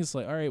these things. It's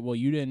like, all right, well,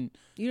 you didn't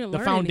the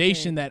learn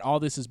foundation that all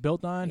this is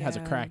built on has a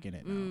Yeah. crack in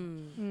it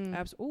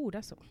now. Ooh,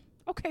 that's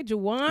okay,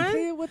 Jawan.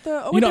 Okay, with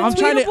the You know, I'm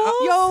trying to-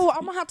 yo,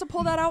 I'm gonna have to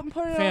pull that out and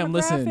put it Fam, on a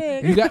listen,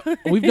 graphic.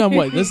 we've done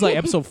what? This is like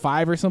episode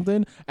 5 or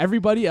something.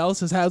 Everybody else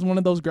has one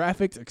of those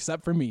graphics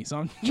except for me. So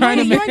I'm trying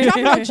to you make ain't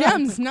dropping no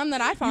gems, none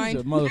that I He's a find.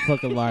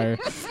 motherfucking liar.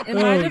 In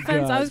my Oh,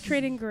 defense, I God. was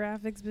creating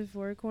graphics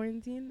before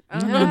quarantine.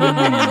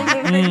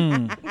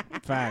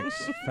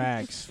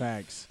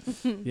 Facts.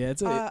 Yeah,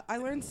 it's a, I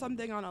learned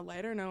something on a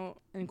lighter note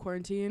in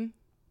quarantine.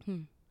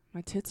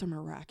 My tits are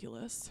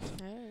miraculous.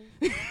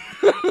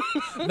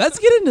 let's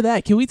get into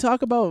that. Can we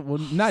talk about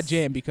not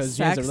Jan because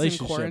Jan's a Sex in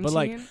relationship, but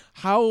like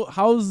quarantine?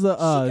 how's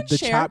the She can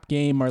share. chop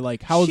game or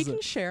like how's She the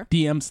can share.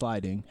 DM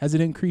sliding? Has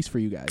it increased for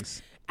you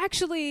guys?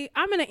 Actually,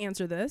 I'm gonna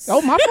answer this.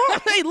 Oh, my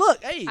fault. Hey,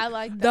 look, hey. I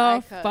like The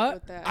eye cut fuck?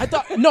 with that. I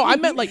thought no, I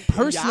meant like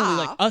personally, Yeah.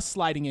 like us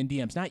sliding in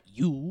DMs, not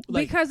you.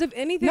 Like, Because if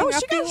anything, No, I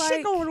she feel got like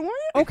shit going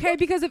on. okay.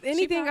 Because if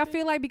anything, I popping.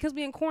 feel like because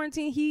we in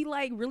quarantine, he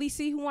like really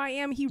see who I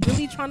am. He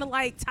really trying to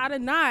like tie the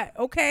knot.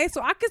 Okay,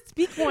 so I could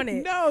speak on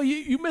it. no,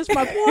 you missed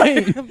my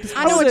point.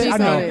 I know what said- you're I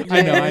know,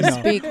 saying. I know.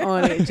 Speak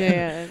on it,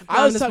 Jan.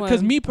 I was On this because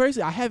one. me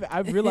personally,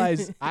 I've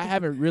realized I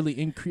haven't really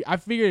increased. I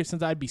figured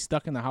since I'd be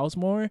stuck in the house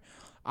more,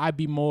 I'd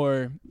be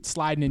more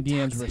sliding in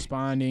DMs,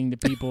 responding to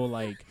people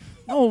like,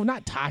 no,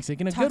 not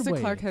toxic in a Toxic good way.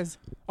 Clark has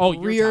Oh,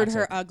 you're reared toxic.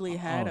 her ugly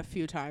head Oh. a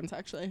few times,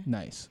 actually.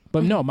 Nice,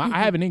 but no,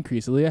 I haven't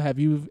increased. Aaliyah, have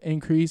you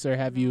increased or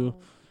have you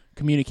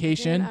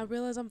communication? Again, I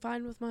realize I'm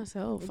fine with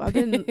myself. I've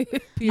been You're I've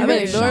been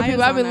very ignoring shy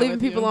people. on I've been that leaving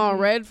with people you. on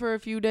red for a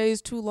few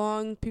days too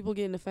long. People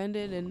getting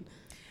offended, and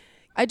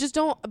I just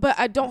don't. But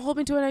I don't hold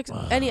me to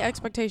any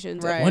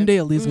expectations. Right. One day,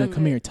 Aaliyah's gonna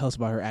come here and tell us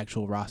about her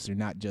actual roster,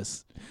 not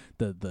just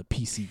the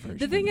PC version.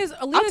 The thing is,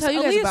 tell you guys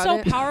Aaliyah's about so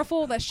it.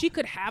 powerful that she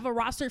could have a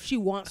roster if she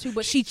wants to,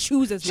 but she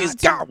chooses she's not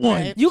to. got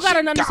one. You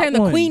gotta understand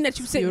the one. queen that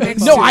you sit Beautiful.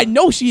 next No, to. I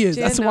know she is.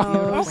 Jan That's why.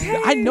 knows.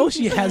 Okay. I know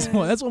she has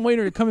one. That's why I'm waiting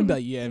for her to come and be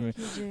like, yeah, man,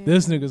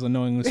 this nigga's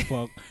annoying as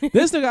fuck.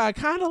 This nigga I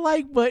kind of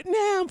like, but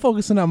I'm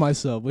focusing on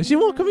myself. But she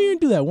won't come here and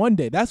do that one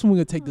day. That's when we're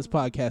going to take this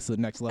podcast to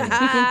the next level.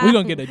 We're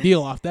going to get a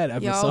deal off that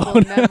Y'all episode.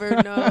 will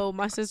never know.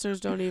 My sisters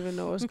don't even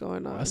know what's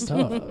going on. That's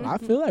tough. I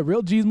feel like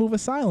real G's move in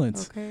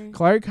silence. Okay.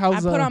 Clark, I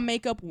how's put on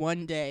makeup one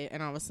day,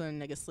 and all of a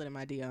sudden, niggas slid in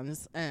my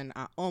DMs, and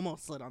I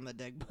almost slid on the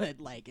dick, but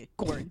like in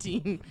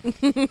quarantine.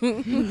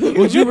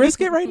 would you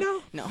risk it right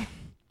now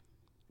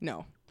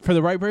No. for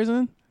the right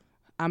person?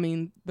 I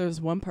mean,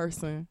 there's one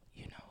person.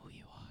 You know who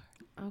you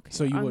are. Okay,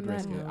 So you on would that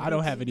risk it. note, I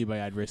don't have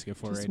anybody I'd risk it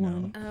for Just right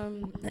one.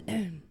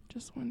 now.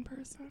 Just one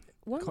person.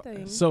 one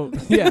thing. So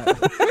yeah.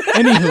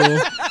 Anywho,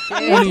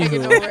 Jan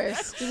taking no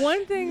risk.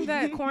 One thing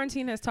that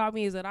quarantine has taught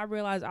me is that I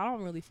realize I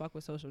don't really fuck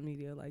with social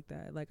media like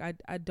that. Like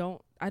I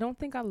don't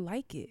think I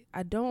like it.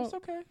 I don't. It's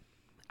okay.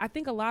 I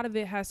think a lot of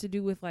it has to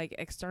do with like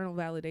external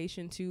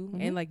validation too,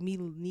 Mhm. and like me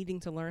needing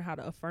to learn how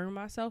to affirm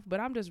myself. But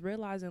I'm just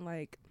realizing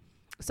like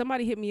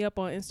somebody hit me up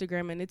on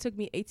Instagram and it took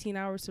me 18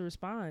 hours to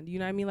respond. You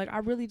know what I mean? Like I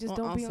really just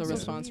Well, don't be on also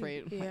social response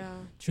media. rate. Yeah.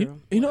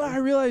 True. You know what I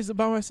realized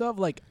about myself?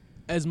 Like,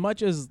 as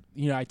much as,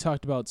 I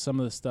talked about some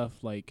of the stuff,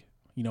 like,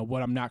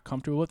 what I'm not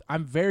comfortable with,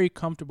 I'm very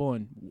comfortable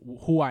in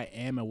who I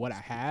am and what I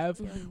have,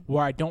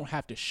 where I don't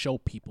have to show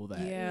people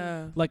that.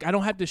 Yeah. Like, I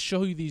don't have to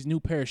show you these new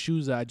pair of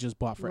shoes that I just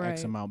bought for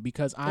X Right. amount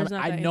because There's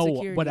not I that know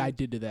what insecurity. I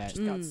did to that.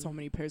 Just got so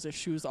many pairs of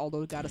shoes,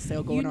 although got a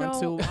sale going You know,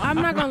 on too.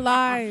 I'm not gonna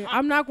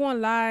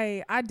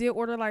lie. I did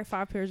order like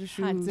 5 pairs of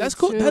shoes. That's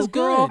cool. That's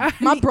girl. good.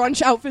 My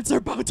brunch outfits are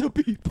about to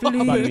be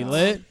I'm about to be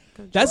lit.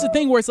 Good That's the job.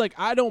 thing where it's like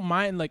I don't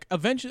mind. Like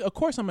eventually, of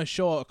course, I'm gonna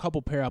show a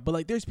couple pair out, but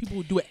like there's people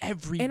who do it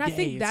every day. And I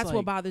think It's that's like,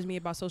 what bothers me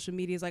about social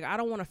media is like I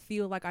don't want to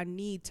feel like I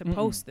need to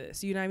post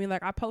this. You know what I mean?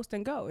 Like I post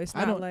and go. It's I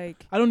not don't-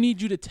 like I don't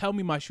need you to tell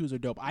me my shoes are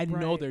dope. I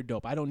know Right. they're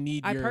dope. I don't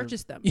need I your.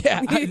 purchased them.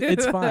 Yeah,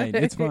 it's fine.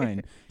 It's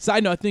fine.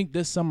 Side note, I think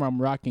this summer I'm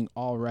rocking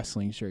all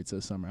wrestling shirts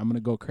this summer. I'm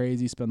gonna go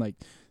crazy, spend like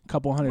a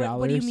couple $100.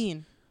 What do you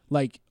mean?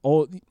 Like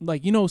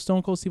who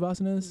Stone Cold Steve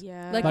Austin is?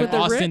 Yeah. Like Like with the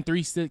Austin rip?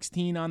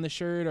 316 on the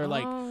shirt, or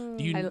like Oh.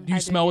 do you I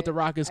smell what dig the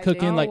Rock is I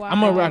cooking? dig Like Oh, I'm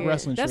gonna I rock dig it.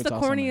 wrestling That's shirts the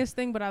all summer. corniest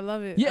thing, but I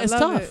love it. Yeah, I it's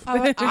love tough.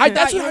 it. I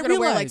that's thought you what were I gonna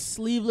wear like realized.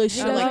 sleeveless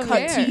shit, I like love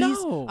cut it. tees.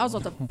 No. I was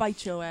about to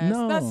fight your ass.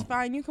 No. That's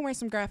fine. You can wear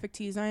some graphic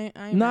tees. I ain't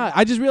Nah, mad.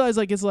 I just realized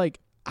like it's like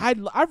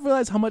I've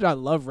realized how much I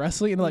love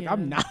wrestling, and like Yeah.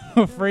 I'm not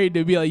afraid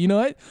to be like, you know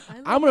what?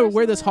 I'm gonna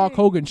wear this Hulk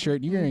Hogan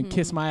shirt. You're gonna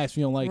kiss my ass if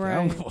you don't like it. I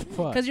don't Right. give a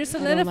fuck. Because you're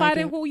don't solidified like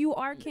in it. who you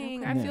are,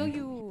 King. I Yeah. feel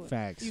you.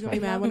 Facts. You facts. gonna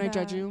be I mad when I love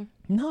judge that. you?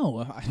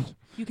 No,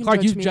 You can Clark,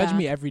 judge you've me judged back.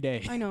 me every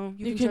day. I know.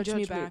 You can can judge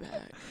me back.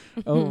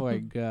 Oh my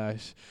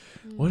gosh.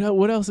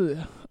 What else?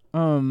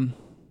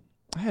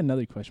 I had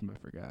another question, but I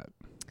forgot.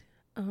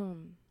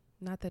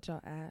 Not that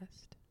y'all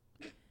asked,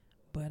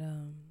 but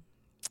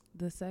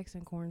the sex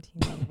in quarantine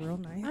was real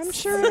nice. I'm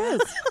sure it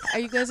is. Are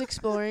you guys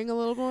exploring a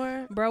little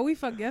more? Bro, we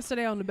fucked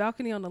yesterday on the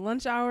balcony on the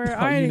lunch hour. Oh,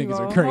 I you ain't niggas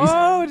gonna are crazy.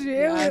 hold you.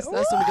 Yes,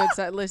 that's some good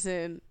side.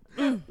 Listen,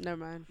 Never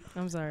mind.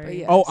 I'm sorry. But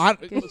yeah. Oh,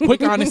 Yes.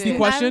 quick honesty I've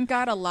question. I've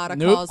got a lot of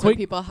Nope, calls quick-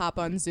 where people hop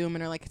on Zoom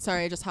and are like,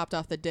 "Sorry, I just hopped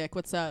off the dick.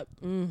 What's up?"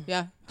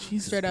 Yeah,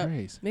 Jesus straight up.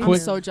 Christ. Me I'm Quick,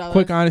 too. so jealous.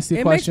 quick honesty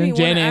It makes me question.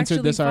 Jan wanna answered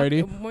actually this fuck- already.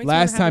 it makes me wanna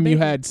Last have a time you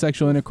baby. had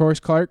sexual intercourse,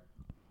 Clark.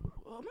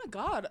 Oh my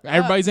god.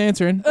 Everybody's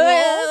answering.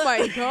 Oh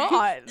my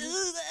god.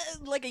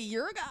 Like a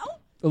year ago.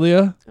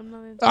 Aaliyah. I'm not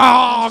answering Oh,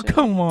 that question.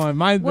 come on.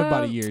 Mine's been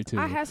about a Well, year too.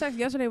 I had sex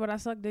yesterday, but I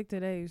sucked dick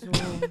today. So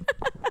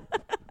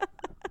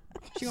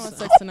She wants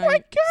sex Oh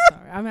tonight.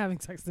 sorry, I'm having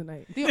sex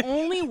tonight. The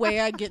only way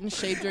I'd get in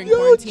shape during Yo,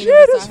 quarantine Jan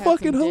is is if I had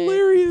fucking some dick.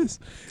 hilarious.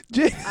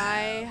 Jan. I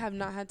have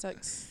not had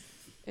sex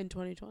in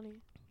 2020.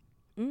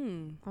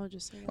 I'll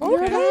just say that.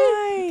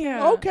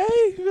 Okay.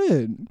 Okay.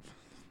 Good.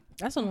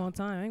 That's a long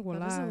time. I ain't gonna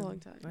That lie. is a long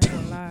time. I ain't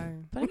gonna lie.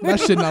 But That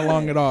shit not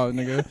long at all,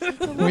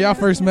 nigga. When y'all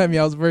first met me,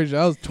 I was a virgin.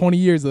 I was 20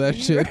 years of that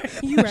shit.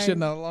 You That right. shit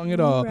not long at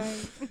You all.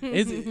 right.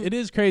 It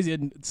is crazy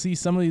to see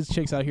some of these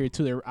chicks out here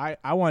too.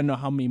 I want to know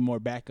how many more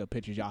backup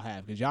pictures y'all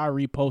have because y'all are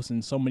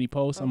reposting so many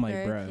posts. I'm like,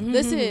 Okay. bruh.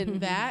 Listen,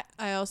 that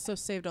I also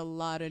saved a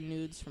lot of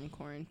nudes from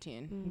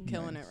quarantine. I'm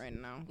killing it right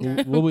now.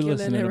 What we Killing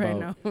listening it right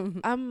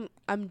about? now.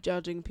 I'm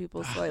judging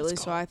people slightly,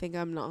 so I think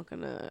I'm not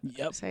gonna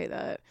Yep. say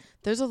that.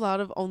 There's a lot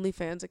of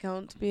OnlyFans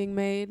accounts being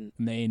made And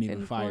they ain't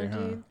even in fire,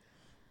 quarantine,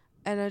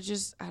 and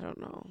I don't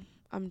know.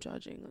 I'm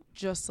judging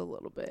just a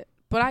little bit,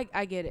 but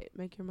I get it.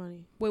 Make your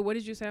money. Wait, what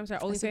did you say? I'm sorry.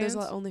 I said there's a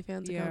lot OnlyFans. of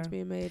OnlyFans Yeah. accounts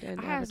being made and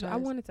I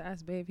advertised. wanted to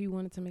ask Babe if he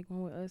wanted to make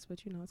one with us,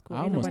 but you know it's cool.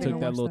 I Ain't almost nobody took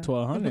gonna that watch little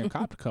 1200 and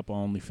copped a couple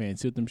on OnlyFans.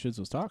 See what them shits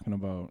was talking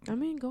about. I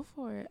mean, go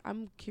for it.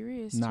 I'm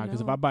curious. Nah, because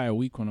because if I buy a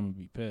weak one, I'm gonna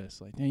be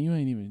pissed. Like, damn, you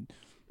ain't even.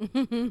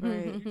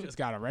 right. You just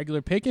got a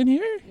regular pick in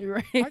here.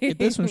 Right. I get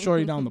this from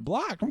Shorty down the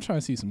block. I'm trying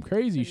to see some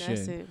crazy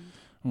Finesse shit. it.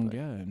 Oh But-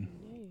 god.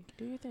 Hey,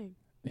 do your thing.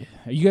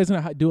 Are you guys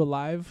gonna do a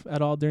live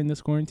at all during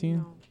this quarantine?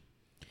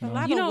 No. No?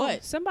 Live You of know,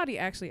 what? somebody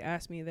actually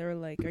asked me. They were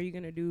like, "Are you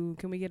gonna do?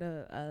 Can we get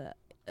a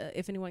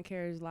if anyone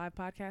cares live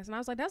podcast?" And I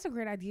was like, "That's a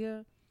great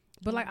idea."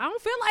 But like, I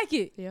don't feel like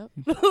it. Yep.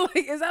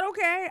 Like, is that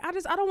okay?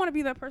 I don't want to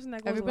be that person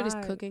that goes Everybody's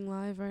live. cooking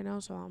live right now,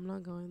 so I'm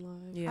not going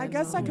live. Yeah, I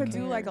guess I no. could do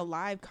care. like a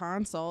live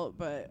consult,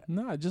 but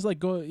No, just like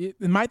go.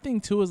 And my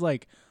thing too is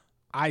like,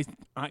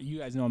 you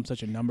guys know I'm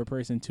such a number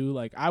person too.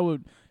 Like I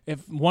would,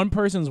 if one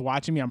person's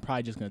watching me, I'm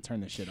probably just gonna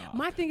turn the shit off.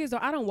 My thing is though,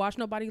 I don't watch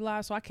nobody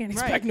live, so I can't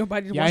Right. expect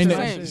nobody to Yeah, I, watch ain't,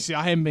 my same. shit.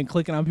 I haven't been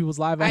clicking on people's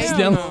live I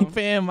accidentally, know.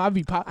 fam. I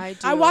be pop. I do.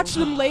 I watch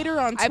them later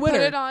on I Twitter.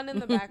 put it on in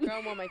the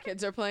background while my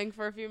kids are playing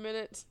for a few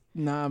minutes.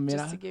 Nah, man.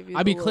 Just to give you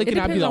I be the clicking. It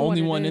I be depends the on what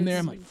only it one in there.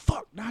 is. I'm like,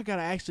 fuck. Now I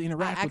gotta actually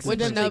interact with accidentally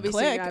this Then they'll person. be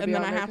click, singing, I'll and be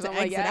then on I there have 'cause to I'm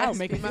like, exit out, yes,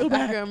 make be it my feel bad.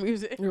 background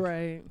music.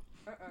 Right.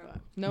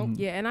 Nope. Mhm.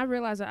 Yeah, and I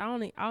realized that I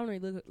only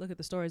look at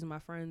the stories of my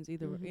friends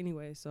either Mhm.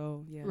 anyway.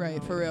 So yeah. Right,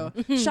 no. for real.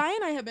 Shy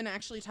and I have been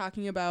actually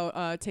talking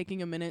about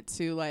taking a minute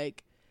to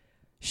like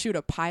shoot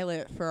a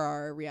pilot for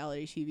our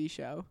reality TV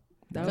show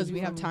That because would we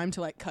be have fun. time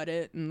to like cut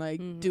it and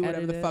like Mm, do whatever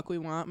edit the it. fuck we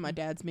want. My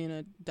dad's being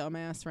a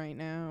dumbass right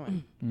now,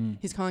 and Mm.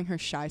 he's calling her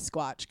Shy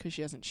Squatch because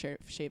she hasn't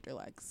shaved her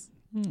legs.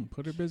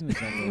 Put her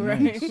business out there.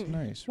 Right.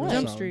 Nice. What? Real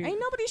Jump solid. Street. Ain't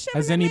nobody shaving.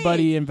 Has at me.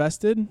 anybody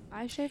invested?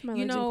 I shaved my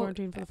You legs in know-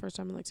 quarantine for the first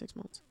time in like 6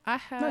 months. I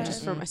had Not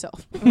just for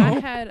myself. I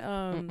had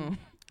Mm-mm.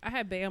 I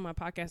had Bay on my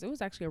podcast. It was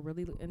actually a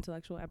really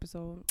intellectual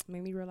episode.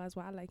 Made me realize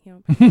why I like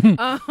him.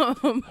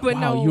 But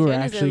Wow, no, you were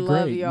Jen is in actually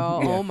love, great.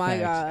 y'all. Yeah, Oh my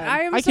facts. god. I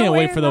am. I so can't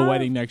wait in for the love.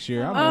 wedding next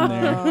year. I'm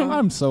in there. Oh.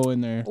 I'm so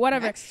in there.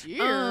 Whatever. Next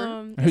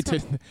year.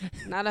 It's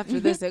Not after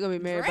this. They're gonna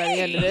be married by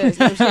the end of this.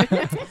 No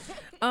shit.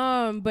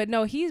 But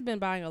no, he's been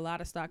buying a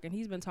lot of stock, and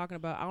he's been talking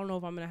about, I don't know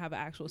if I'm gonna have an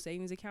actual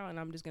savings account, and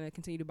I'm just gonna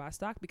continue to buy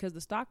stock because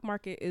the stock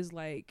market is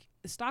like,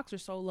 the stocks are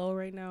so low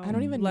right now. I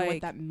don't even know what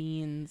Like, that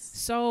means.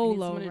 So I need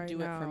low someone to right do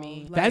now. it for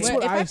me. Like, That's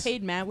what if I I s-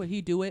 paid Matt, would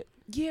he do it?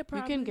 Yeah, You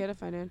probably. can get a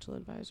financial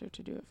advisor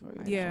to do it for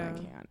you. Yeah. I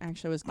can't.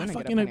 Actually, I was My gonna get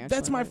a fucking, financial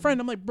that's my advisor.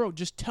 friend. I'm like, bro,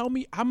 just tell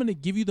me. I'm gonna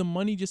give you the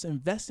money. Just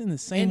invest in the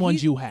same And ones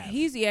he's- you have.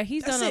 He's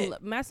That's done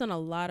it. Matt's done a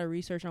lot of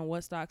research on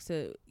what stocks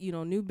to,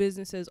 new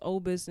businesses,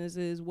 old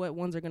businesses, what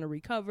ones are gonna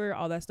recover,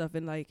 all that stuff.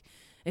 And like,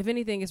 if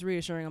anything, it's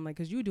reassuring. I'm like,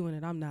 because you doing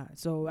it, I'm not.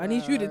 So I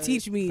need you to Right.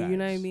 teach me. You know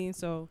what I Facts. mean?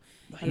 So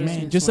Like, Yeah. man,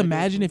 Just just wanna do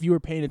imagine it. if you were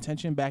paying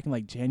attention back in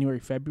like January,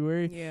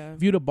 February. yeah.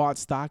 If you'd have bought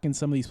stock in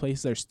some of these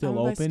places that are still I'm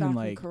gonna buy open stock and in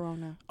like,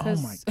 Corona. oh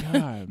my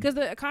god, Because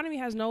the economy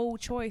has no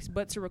choice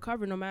but to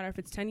recover, no matter if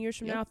it's 10 years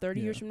from Yep. now, 30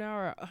 Yeah. years from now,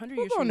 or 100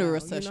 We'll years go from into now. a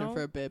recession you know?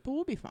 for a bit, but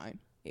we'll be fine.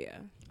 Yeah.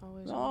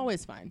 Always. We're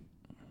always fine.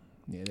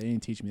 yeah, they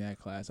didn't teach me that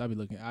class. I'll be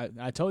looking.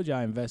 I told you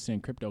I invested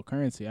in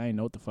cryptocurrency. I didn't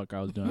know what the fuck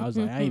I was doing. I was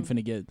like, I ain't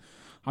finna get.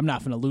 I'm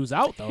not finna lose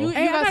out though. You-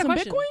 Hey, I got got a some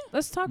question. Bitcoin?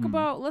 Let's talk Mm.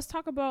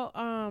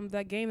 about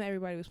that game that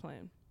everybody was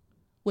playing.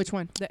 Which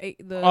one?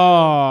 The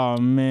Oh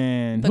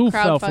man, The who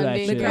fell for that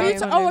crowdfunding shit? guy. Are you Yeah.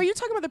 ta- are you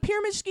talking about the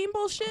pyramid scheme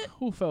bullshit?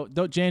 Who fell?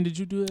 Jan, did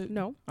you do it?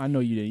 no, I know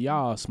you did.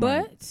 Y'all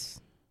smart. but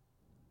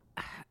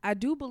I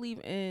do believe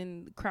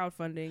in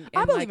crowdfunding and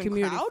I believe like in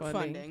community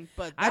funding. crowdfunding,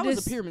 but I that was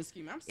just- a pyramid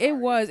scheme. I'm sorry. It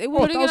was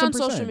Putting it on 1000%.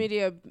 social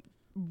media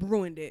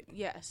ruined it.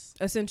 Yes.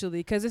 Essentially,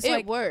 because it's It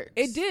like works.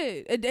 it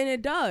did, and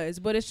it does,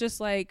 but it's just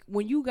like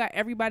when you got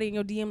everybody in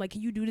your DM like,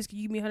 can you do this? Can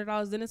you give me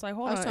 $100? Then it's like,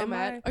 hold I was on, so am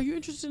mad. I? Are you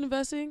interested in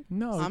investing?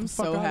 No, I'm get the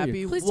fuck so outta here.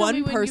 happy. Please tell me One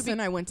when you person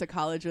I went to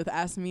college with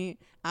asked me.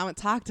 I haven't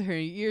talked to her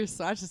in years,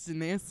 so I just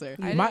didn't answer.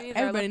 I My- didn't either.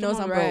 I everybody left knows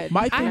them on I'm broke. red.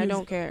 My and thing I is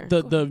don't care.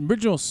 The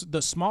original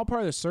the small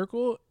part of the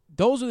circle,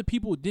 those are the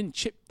people who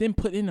didn't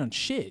put in on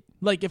shit.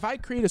 Like if I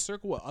create a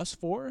circle with us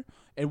four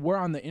and we're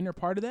on the inner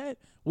part of that,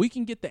 we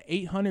can get the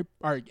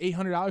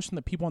 $800 from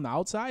the people on the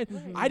outside.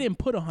 I didn't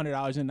put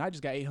 $100 in, I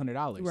just got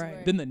 $800.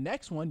 Right. Then the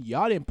next one,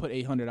 y'all didn't put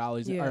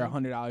 $800 Yeah. or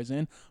 $100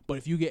 in, but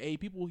if you get 8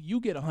 people, you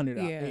get Yeah.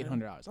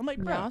 $800. I'm like,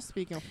 bro, Y'all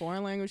speaking a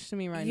foreign language to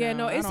me right Yeah,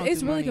 now. no, I it's don't it's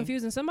do really money.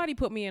 confusing. Somebody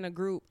put me in a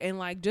group, and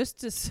like just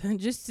to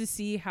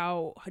see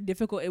how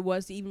difficult it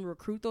was to even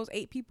recruit those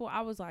 8 people,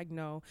 I was like,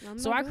 no. I'm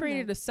So not I doing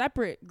created that. a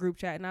separate group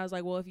chat, and I was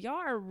like, well, if y'all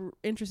are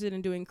interested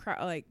in doing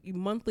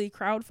monthly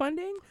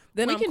crowdfunding,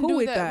 then we I'm can cool do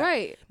with that,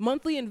 right?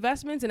 Monthly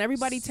investments, and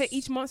everybody take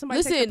each month. Somebody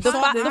Listen, takes the, a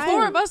pot. the Then 4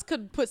 cool. of us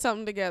could put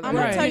something together. I'm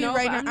gonna Right. tell you know,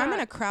 right but now. I'm in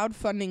not- a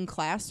crowdfunding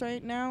class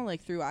right now,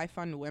 like through I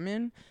Fund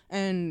Women,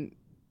 and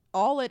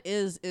all it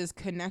is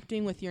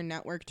connecting with your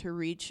network to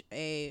reach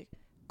a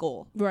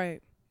goal.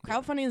 Right,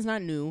 Crowdfunding is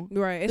not new.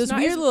 right. This not,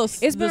 weird little it's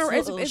been this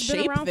it's little been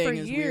shape around for thing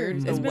is weird.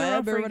 years. The It's been around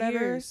web or for whatever.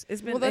 years.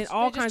 It's been Well, in that's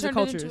all they kinds just of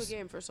turned it into cultures. a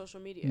game for social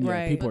media. Yeah,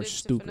 Right. people But are it's to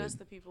stupid. finesse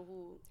the people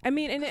who. I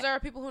mean, and Because there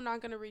are people who are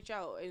not going to reach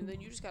out, and then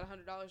you just got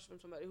 $100 from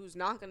somebody who's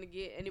not going to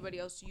get anybody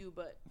else to you.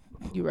 But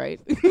you're right.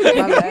 My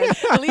bad.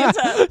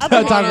 Alita, I'm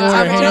Talk on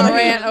over here. a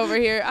rant over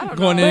here. I don't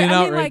Going know. in and I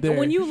out mean, right like there.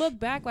 when you look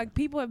back, like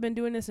people have been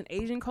doing this in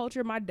Asian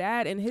culture. My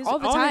dad and All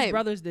the his time.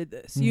 brothers did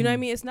this. You know what I Mhm.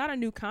 mean? It's not a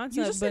new concept,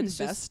 You just but it's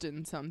invest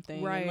in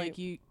something, Right. And like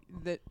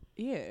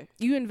yeah.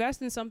 you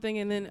invest in something,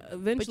 and then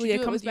eventually do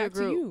it it comes with your back to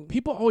group. you.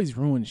 people always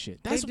ruin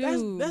shit. That's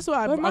do. that's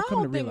what But my I've come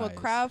whole to thing realize.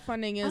 with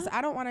crowdfunding is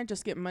I don't want to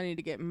just get money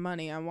to get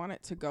money. I want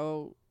it to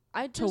go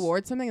I just,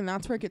 towards something, and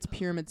that's where it gets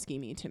pyramid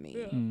schemey to me.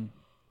 Mm.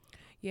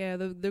 Yeah,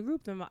 the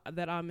group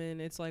that I'm in,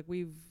 it's like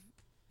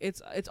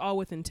it's all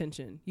with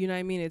intention. You know what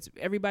I mean? It's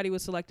everybody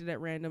was selected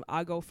at random.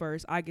 I go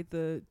first. I get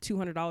the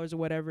 $200 or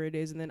whatever it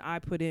is, and then I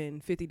put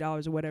in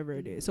 $50 or whatever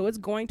it is. So it's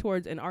going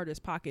towards an artist's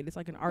pocket. It's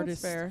like an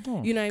artist. That's fair.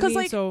 Oh. You know what I Because mean?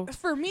 like So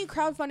for me,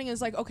 crowdfunding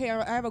is like, okay,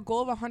 I have a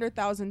goal of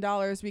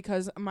 $100,000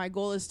 because my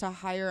goal is to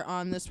hire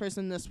on this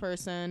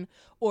person,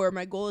 or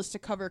my goal is to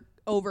cover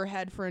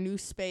overhead for a new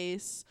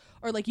space,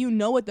 or like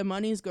what the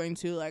money's going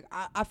to. Like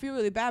I feel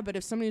really bad, but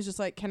if somebody's just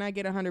like, can I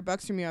get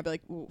 $100 from you? I'd be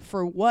like,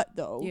 for what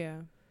though? yeah.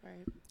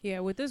 Right.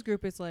 Yeah, with this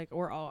group, it's like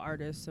we're all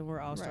artists and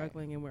we're all Right.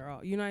 struggling and we're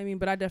all, you know what I mean?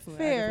 But I definitely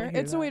Fair.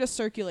 hear It's a way that. to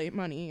circulate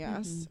money.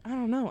 Yes. I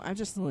don't know. I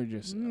just. We're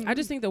just I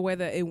just think the way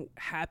that it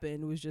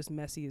happened was just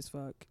messy as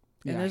fuck.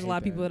 Yeah, And I there's a hate lot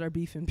of people that. that are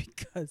beefing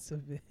because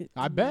of it.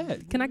 I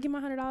bet. Can I get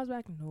my $100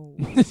 back? No.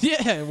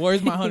 Yeah,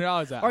 where's my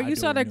 $100 at? Or I you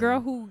saw don't that girl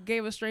know. who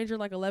gave a stranger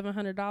like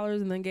 $1,100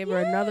 and then gave her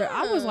another.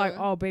 I was like,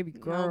 Yeah. oh, baby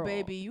girl. No,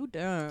 baby, you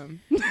dumb.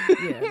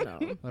 Yeah, no.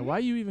 Like, why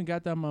you even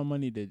got that much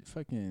money to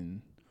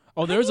fucking?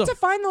 Oh, I there's need a to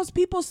find those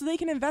people so they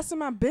can invest in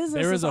my business.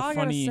 there is That's a all I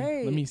gotta funny.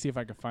 say. Let me see if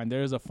I can find.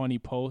 There is a funny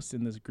post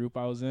in this group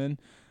I was in.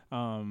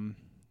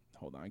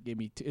 Hold on,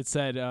 it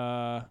said.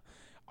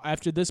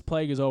 After this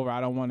plague is over,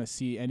 I don't want to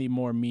see any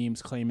more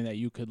memes claiming that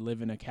you could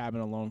live in a cabin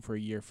alone for a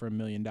year for $1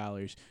 million.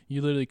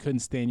 You literally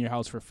couldn't stay in your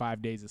house for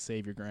 5 days to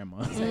save your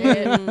grandma. Say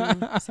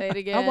it. Say it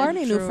again. I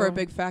already knew for a True.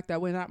 big fact that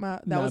was not my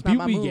Nah, was not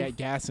people my be move.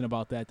 gassing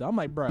about that though. I'm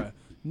like, bruh,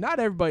 not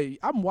everybody.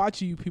 I'm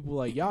watching you people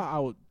like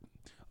y'all out.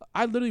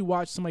 I literally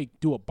watched somebody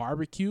do a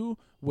barbecue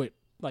with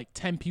like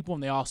 10 people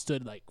and they all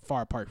stood like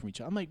far apart from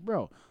each other. I'm like,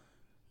 bro,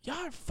 y'all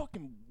are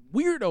fucking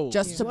weirdos.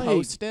 Just to Like,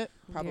 post it,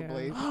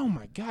 probably. Yeah. Oh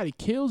my god, it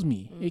kills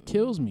me. It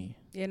kills me.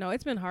 Yeah, no,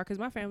 it's been hard because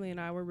my family and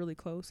I were really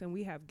close, and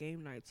we have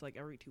game nights like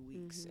every 2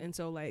 weeks. Mhm. And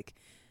so, like,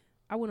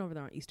 I went over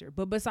there on Easter.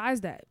 But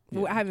besides that,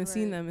 Yeah. I haven't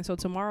seen Right. them. And so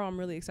tomorrow I'm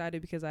really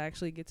excited because I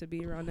actually get to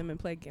be around them and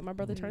play a game. My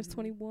brother turns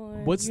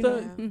 21. What's you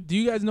the? know? Do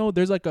you guys know?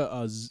 There's like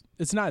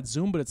it's not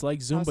Zoom, but it's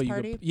like Zoom, House but you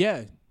party?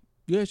 yeah,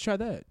 you guys try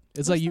that. It's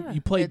What's like you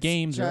that? play It's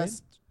games, right?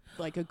 just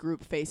like a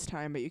group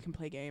FaceTime, but you can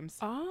play games.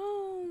 Oh.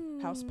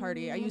 House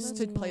party. I used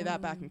to play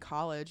that back in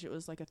college. It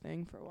was like a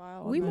thing for a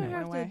while. We and then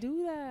might it went have to away.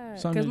 do that.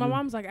 Something Because to my do.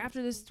 mom's like,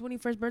 after this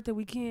 21st birthday,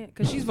 we can't.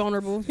 Because she's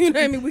vulnerable. You know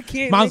what I mean? We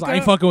can't. Mom's link like, I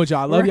ain't up. fucking with y'all.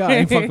 I love y'all. I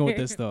ain't Right. fucking with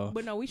this though.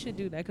 But no, we should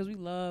do that because we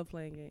love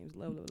playing games.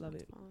 Love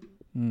it.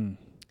 Mm.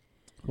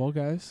 Well,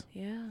 guys,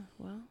 Yeah,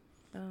 well.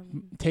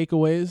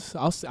 takeaways.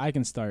 I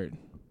can start.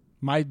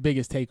 My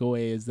biggest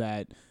takeaway is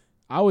that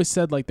I always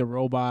said like the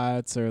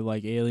robots or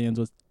like aliens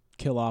would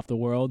kill off the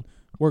world.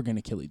 We're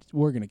gonna kill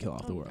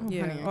off the world.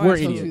 Yeah. honey, Oh, We're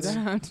don't do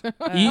idiots.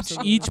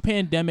 that. Each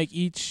pandemic,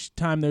 each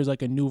time there's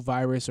like a new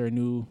virus or a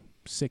new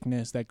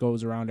sickness that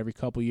goes around every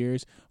couple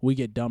years, we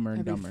get dumber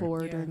and Every dumber.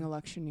 4 Yeah. during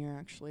election year,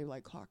 actually,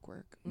 like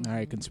clockwork. All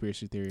right,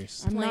 conspiracy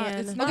theorists. I'm not. Plan.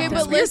 It's not Okay, but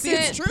conspiracy,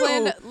 listen. it's true.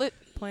 Plan,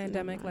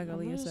 Pandemic, like I'm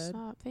Aaliyah gonna said.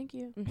 stop. Thank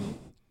you. Mhm.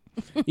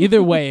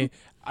 Either way,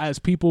 as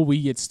people,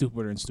 we get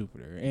stupider and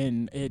stupider,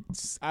 and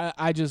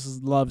I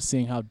just love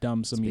seeing how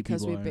dumb some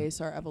Because people we are. base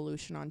our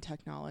evolution on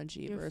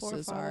technology Your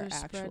versus our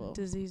forefathers actual. spread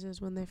diseases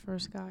when they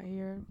first got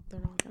here. They're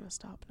not gonna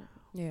stop now.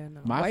 Yeah,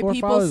 no. My White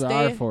people forefathers are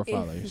our stay-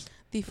 forefathers.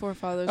 The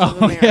forefathers Oh,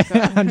 of America.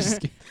 yeah, I'm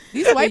just kidding.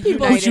 These white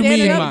people United standing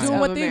States up of doing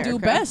what they do America.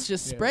 best,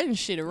 just Yeah. spreading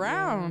shit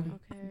around.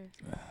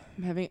 Okay.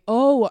 I'm having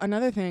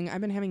another thing. I've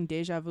been having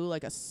deja vu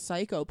like a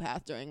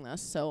psychopath during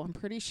this, so I'm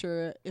pretty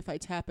sure if I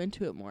tap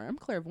into it more, I'm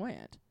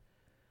clairvoyant.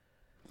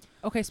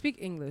 Okay, speak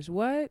English.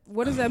 What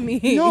does that mean?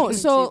 No, You can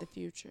so see the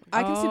future.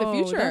 I can see the Oh,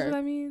 future. That's what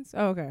that means?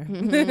 Oh, okay.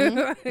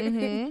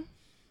 Mhm.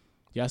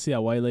 Y'all see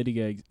that white lady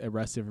get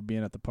arrested for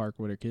being at the park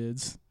with her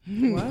kids?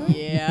 Mhm.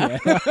 Yeah.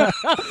 You I ain't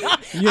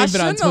been on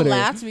shouldn't have Twitter.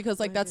 laughed because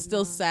like I that's did still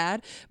not.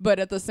 sad, but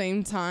at the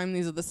same time,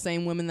 these are the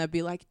same women that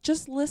be like,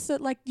 just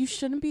listen, like you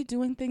shouldn't be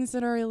doing things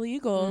that are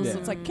illegal. Yeah. So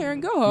it's like Karen,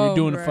 go home. You're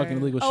doing Right. the fucking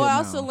illegal shit Oh, I now.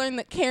 also learned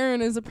that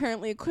Karen is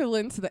apparently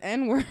equivalent to the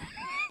N word.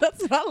 That's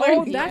what I Oh,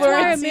 learned. that's in why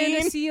quarantine.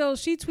 Amanda Seals,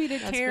 she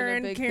tweeted That's been a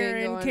Karen, big thing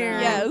Karen, going Karen,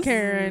 on. Yes.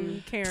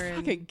 Karen, Karen.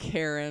 Fucking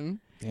Karen.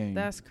 Dang.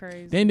 That's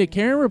crazy. Dang, did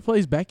Karen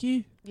replace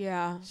Becky?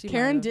 Yeah. She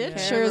Karen might have, did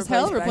yeah. sure as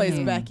hell replaced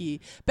replace Becky.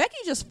 Becky. Becky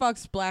just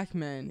fucks black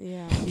men.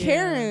 Yeah. Yeah.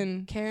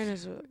 Karen Karen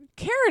is a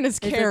is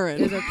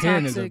Karen. Is a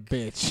Karen is a toxic-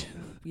 bitch.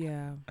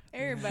 Yeah.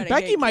 Everybody.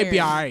 Becky hate might be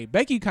Karen. alright.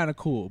 Becky kind of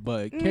cool,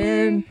 but Mm.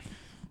 Karen,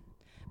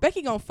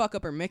 Becky gonna fuck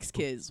up her mixed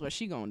kids. What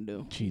she gonna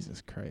do?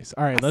 Jesus Christ!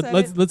 All right, I said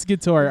let's it. let's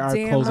get to our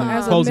Damn, closing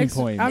as a closing mixed-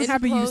 points. I'm In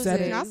happy you said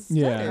closing. it. I said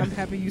Yeah. it. I'm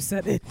happy you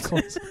said it.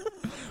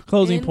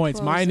 Closing In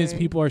points. Mine is closing.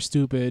 people are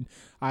stupid.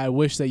 I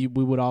wish that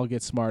we would all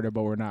get smarter,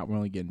 but we're not. We're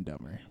only getting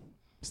dumber.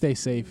 Stay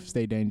safe.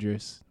 Stay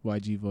dangerous.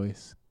 YG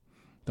voice.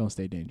 Don't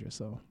stay dangerous.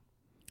 So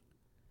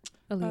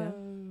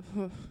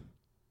Aaliyah.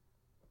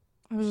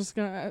 I was just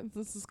gonna.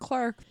 This is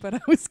Clark, but I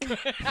was. Gonna,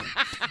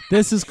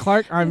 this is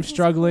Clark. I'm This is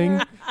struggling.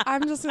 Clark.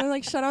 I'm just gonna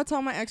like shout out to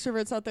all my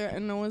extroverts out there. I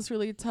know it's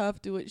really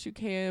tough. Do what you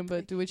can,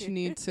 but do what you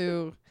need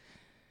to.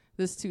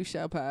 This too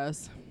shall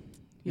pass.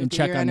 You'll And get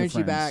check your on your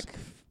energy friends. back,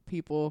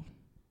 people.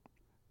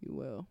 You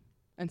will.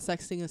 And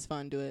sexting is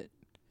fun. Do it.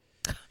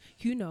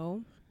 You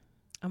know,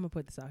 I'm gonna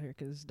put this out here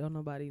because don't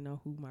nobody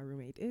know who my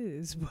roommate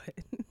is, but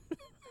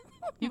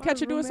You my catch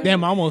her doing roommate- something?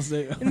 Damn, almost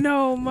there.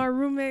 No, my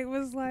roommate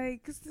was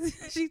like,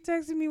 she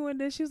texted me one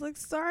day. She was like,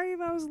 "Sorry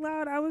if I was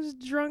loud. I was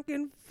drunk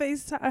and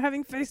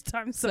having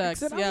FaceTime sex."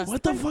 Sex, And I yeah. was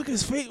What the like, fuck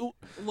is fake?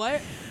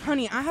 What,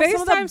 honey? I have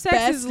some of FaceTime the sex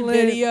best is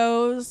lit.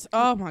 videos.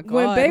 Oh my god!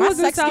 When Bay my was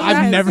in sex South game I've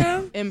has never-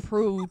 Africa,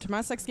 improved.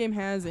 My sex game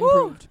has Whew.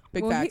 improved.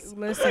 Big well, facts.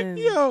 listen,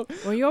 Yo,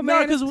 when your no,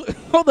 man, because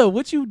hold on.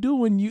 What you do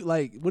when you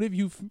like? What if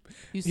you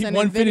You send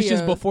one in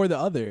finishes videos. before the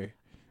other?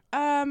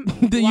 Then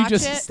Then you watch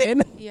just it.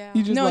 stand. yeah.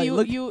 You just no, like you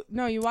look.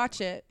 you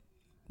watch it.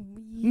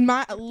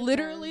 My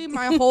literally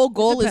my whole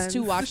goal is to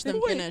depends. watch them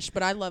Wait. finish,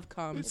 but I love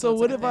cum. So it's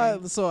what like if a I?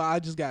 thing. So I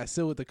just gotta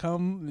sit with the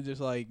cum and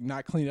just like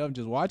not clean up and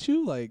just watch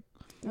you? Like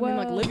I mean,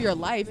 like live your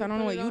life. I don't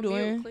know what Put it you on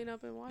mute, doing. Clean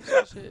up and watch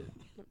that shit.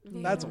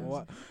 that's Yeah.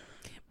 what.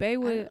 Bay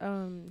would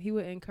he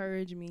would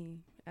encourage me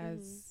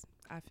as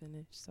I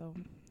finish. So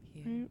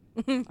yeah.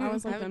 I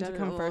always I like haven't them to done it in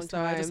come a first,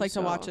 long though. I just time, like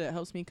to watch so- it. It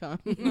helps me come.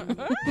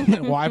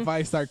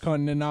 Wi-Fi start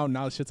cutting in and out.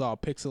 Now shit's all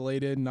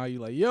pixelated. Now you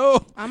like,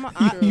 yo,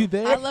 you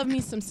there? I love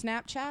me some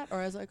Snapchat, or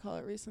as I call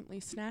it recently,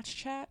 Snatch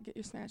Chat. Get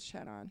your Snatch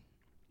Chat on.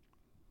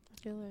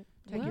 I feel it.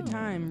 Take your Wow.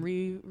 time.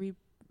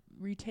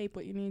 Retape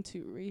what you need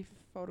to.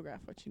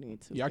 Re-photograph what you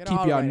need to. Y'all Get keep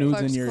all y'all right. nudes in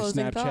Clark's your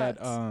closing Snapchat.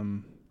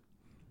 thoughts.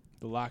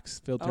 The locks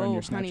filter on Oh,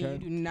 your honey, you Snapchat.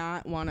 do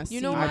not want to see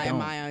You know my, what? don't.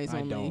 my eyes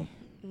I only. don't.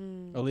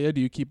 Mm. Aaliyah,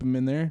 do you keep them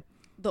in there?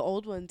 The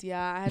old ones,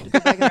 yeah. I had to go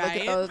back and look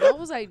Right. at those. I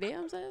was like,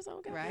 damn, sis,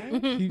 okay. Right?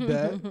 Keep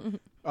that.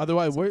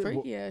 Otherwise, where?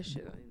 Freaky ass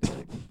shit.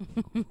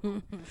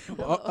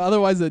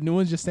 Otherwise, the new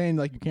one's just saying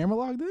like your camera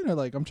logged in, or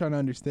like I'm trying to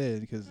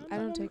understand because I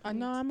don't take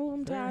No, I move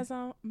them to Fair. eyes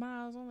on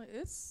my eyes only.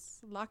 It's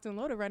locked and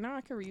loaded right now.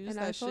 I can reuse And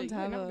that shit. iPhones You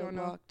have never a gonna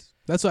know. locked.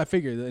 that's what I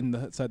figured in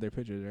the side their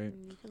pictures, right?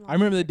 You can I lock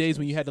remember your the days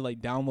when you pictures. had to like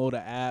download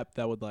an app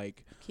that would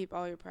like Keep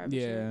all your privacy.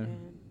 Yeah.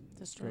 And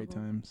the struggle. great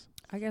times.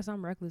 I guess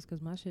I'm reckless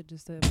because my shit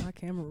just said my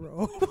camera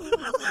roll.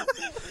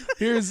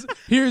 Here's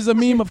a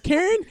meme of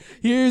Karen.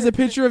 Here's a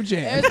picture of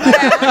Jan.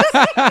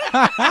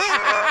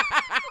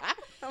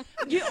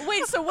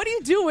 Wait, so what do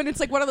you do when it's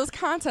like one of those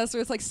contests where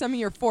it's like send me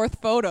your fourth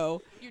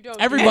photo? You don't.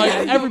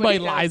 Everybody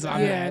lies on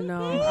yeah, that.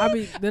 no. I'll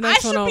be the I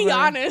next one should over. be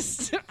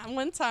honest.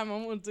 One time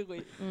I'm gonna do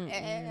it.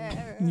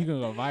 You gonna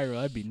go viral?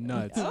 That'd be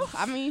nuts. Oh,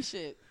 I mean,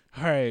 shit.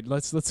 All right,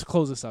 let's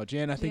close this out.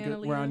 Jan, I think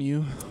Jan, we're on Aaliyah.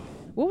 you.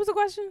 What was the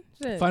question?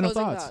 Shit. Final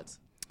Closing thoughts.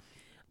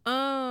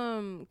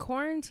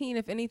 Quarantine,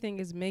 if anything,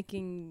 is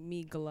making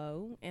me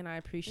glow, and I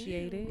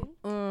appreciate it.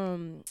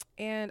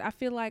 And I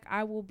feel like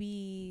I will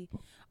be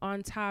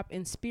on top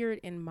in spirit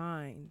and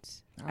mind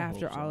I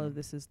after hope all so. of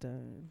this is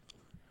done.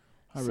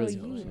 I So, really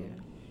hope yeah.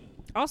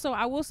 so. Also,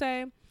 I will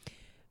say,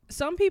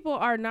 some people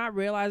are not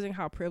realizing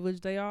how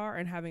privileged they are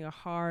and having a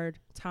hard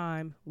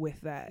time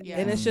with that. Yeah.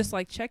 And it's just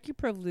like, check your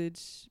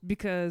privilege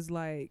because,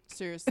 like,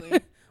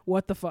 Seriously.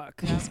 What the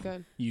fuck? That's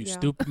good. You Yeah.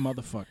 stupid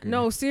motherfucker.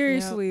 No,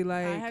 seriously, I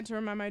like. had to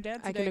remind my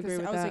dad I today can agree because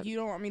with I was that. like, you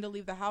don't want me to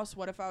leave the house.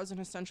 What if I was an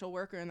essential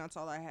worker and that's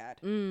all I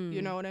had? Mm.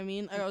 You know what I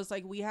mean? Like, I was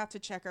like, we have to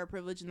check our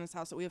privilege in this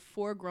house. That we have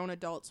 4 grown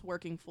adults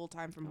working full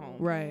time from home,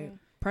 Right.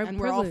 and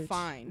we're all Privilege.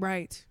 fine.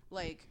 Right.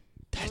 Like,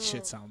 That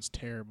shit sounds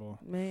terrible.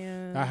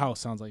 Man. That house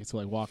sounds like it's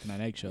like walking on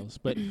eggshells.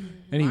 But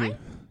anyway,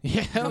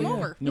 yeah, hell Come yeah.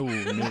 over. No.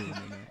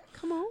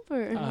 Come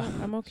over.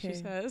 I'm She okay.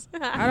 says.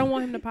 I don't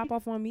want him to pop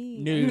off on me.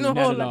 No,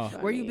 not at all.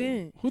 Where you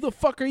been? Who the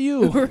fuck are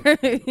you? Why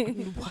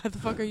the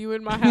fuck are you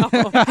in my house?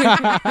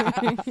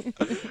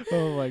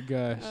 Oh my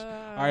gosh.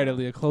 All right,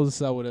 Aaliyah, close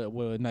us out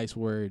with a nice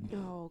word.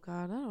 Oh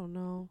God, I don't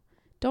know.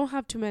 Don't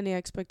have too many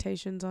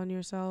expectations on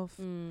yourself.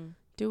 Mm.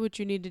 Do what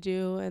you need to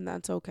do, and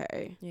that's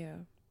okay. Yeah.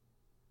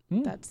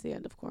 That's the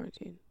end of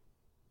quarantine.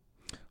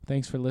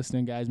 Thanks for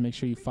listening, guys. Make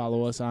sure you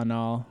follow us on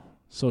all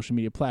social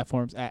media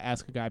platforms at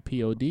Ask a Guy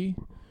POD.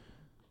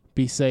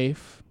 Be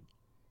safe.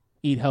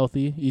 Eat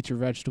healthy. Eat your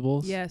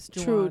vegetables. Yes,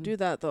 True. Juwan. Do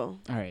that though.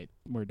 All right,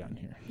 we're done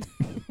here.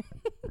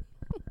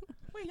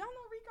 wait, y'all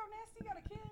know Rico Nasty got a kid?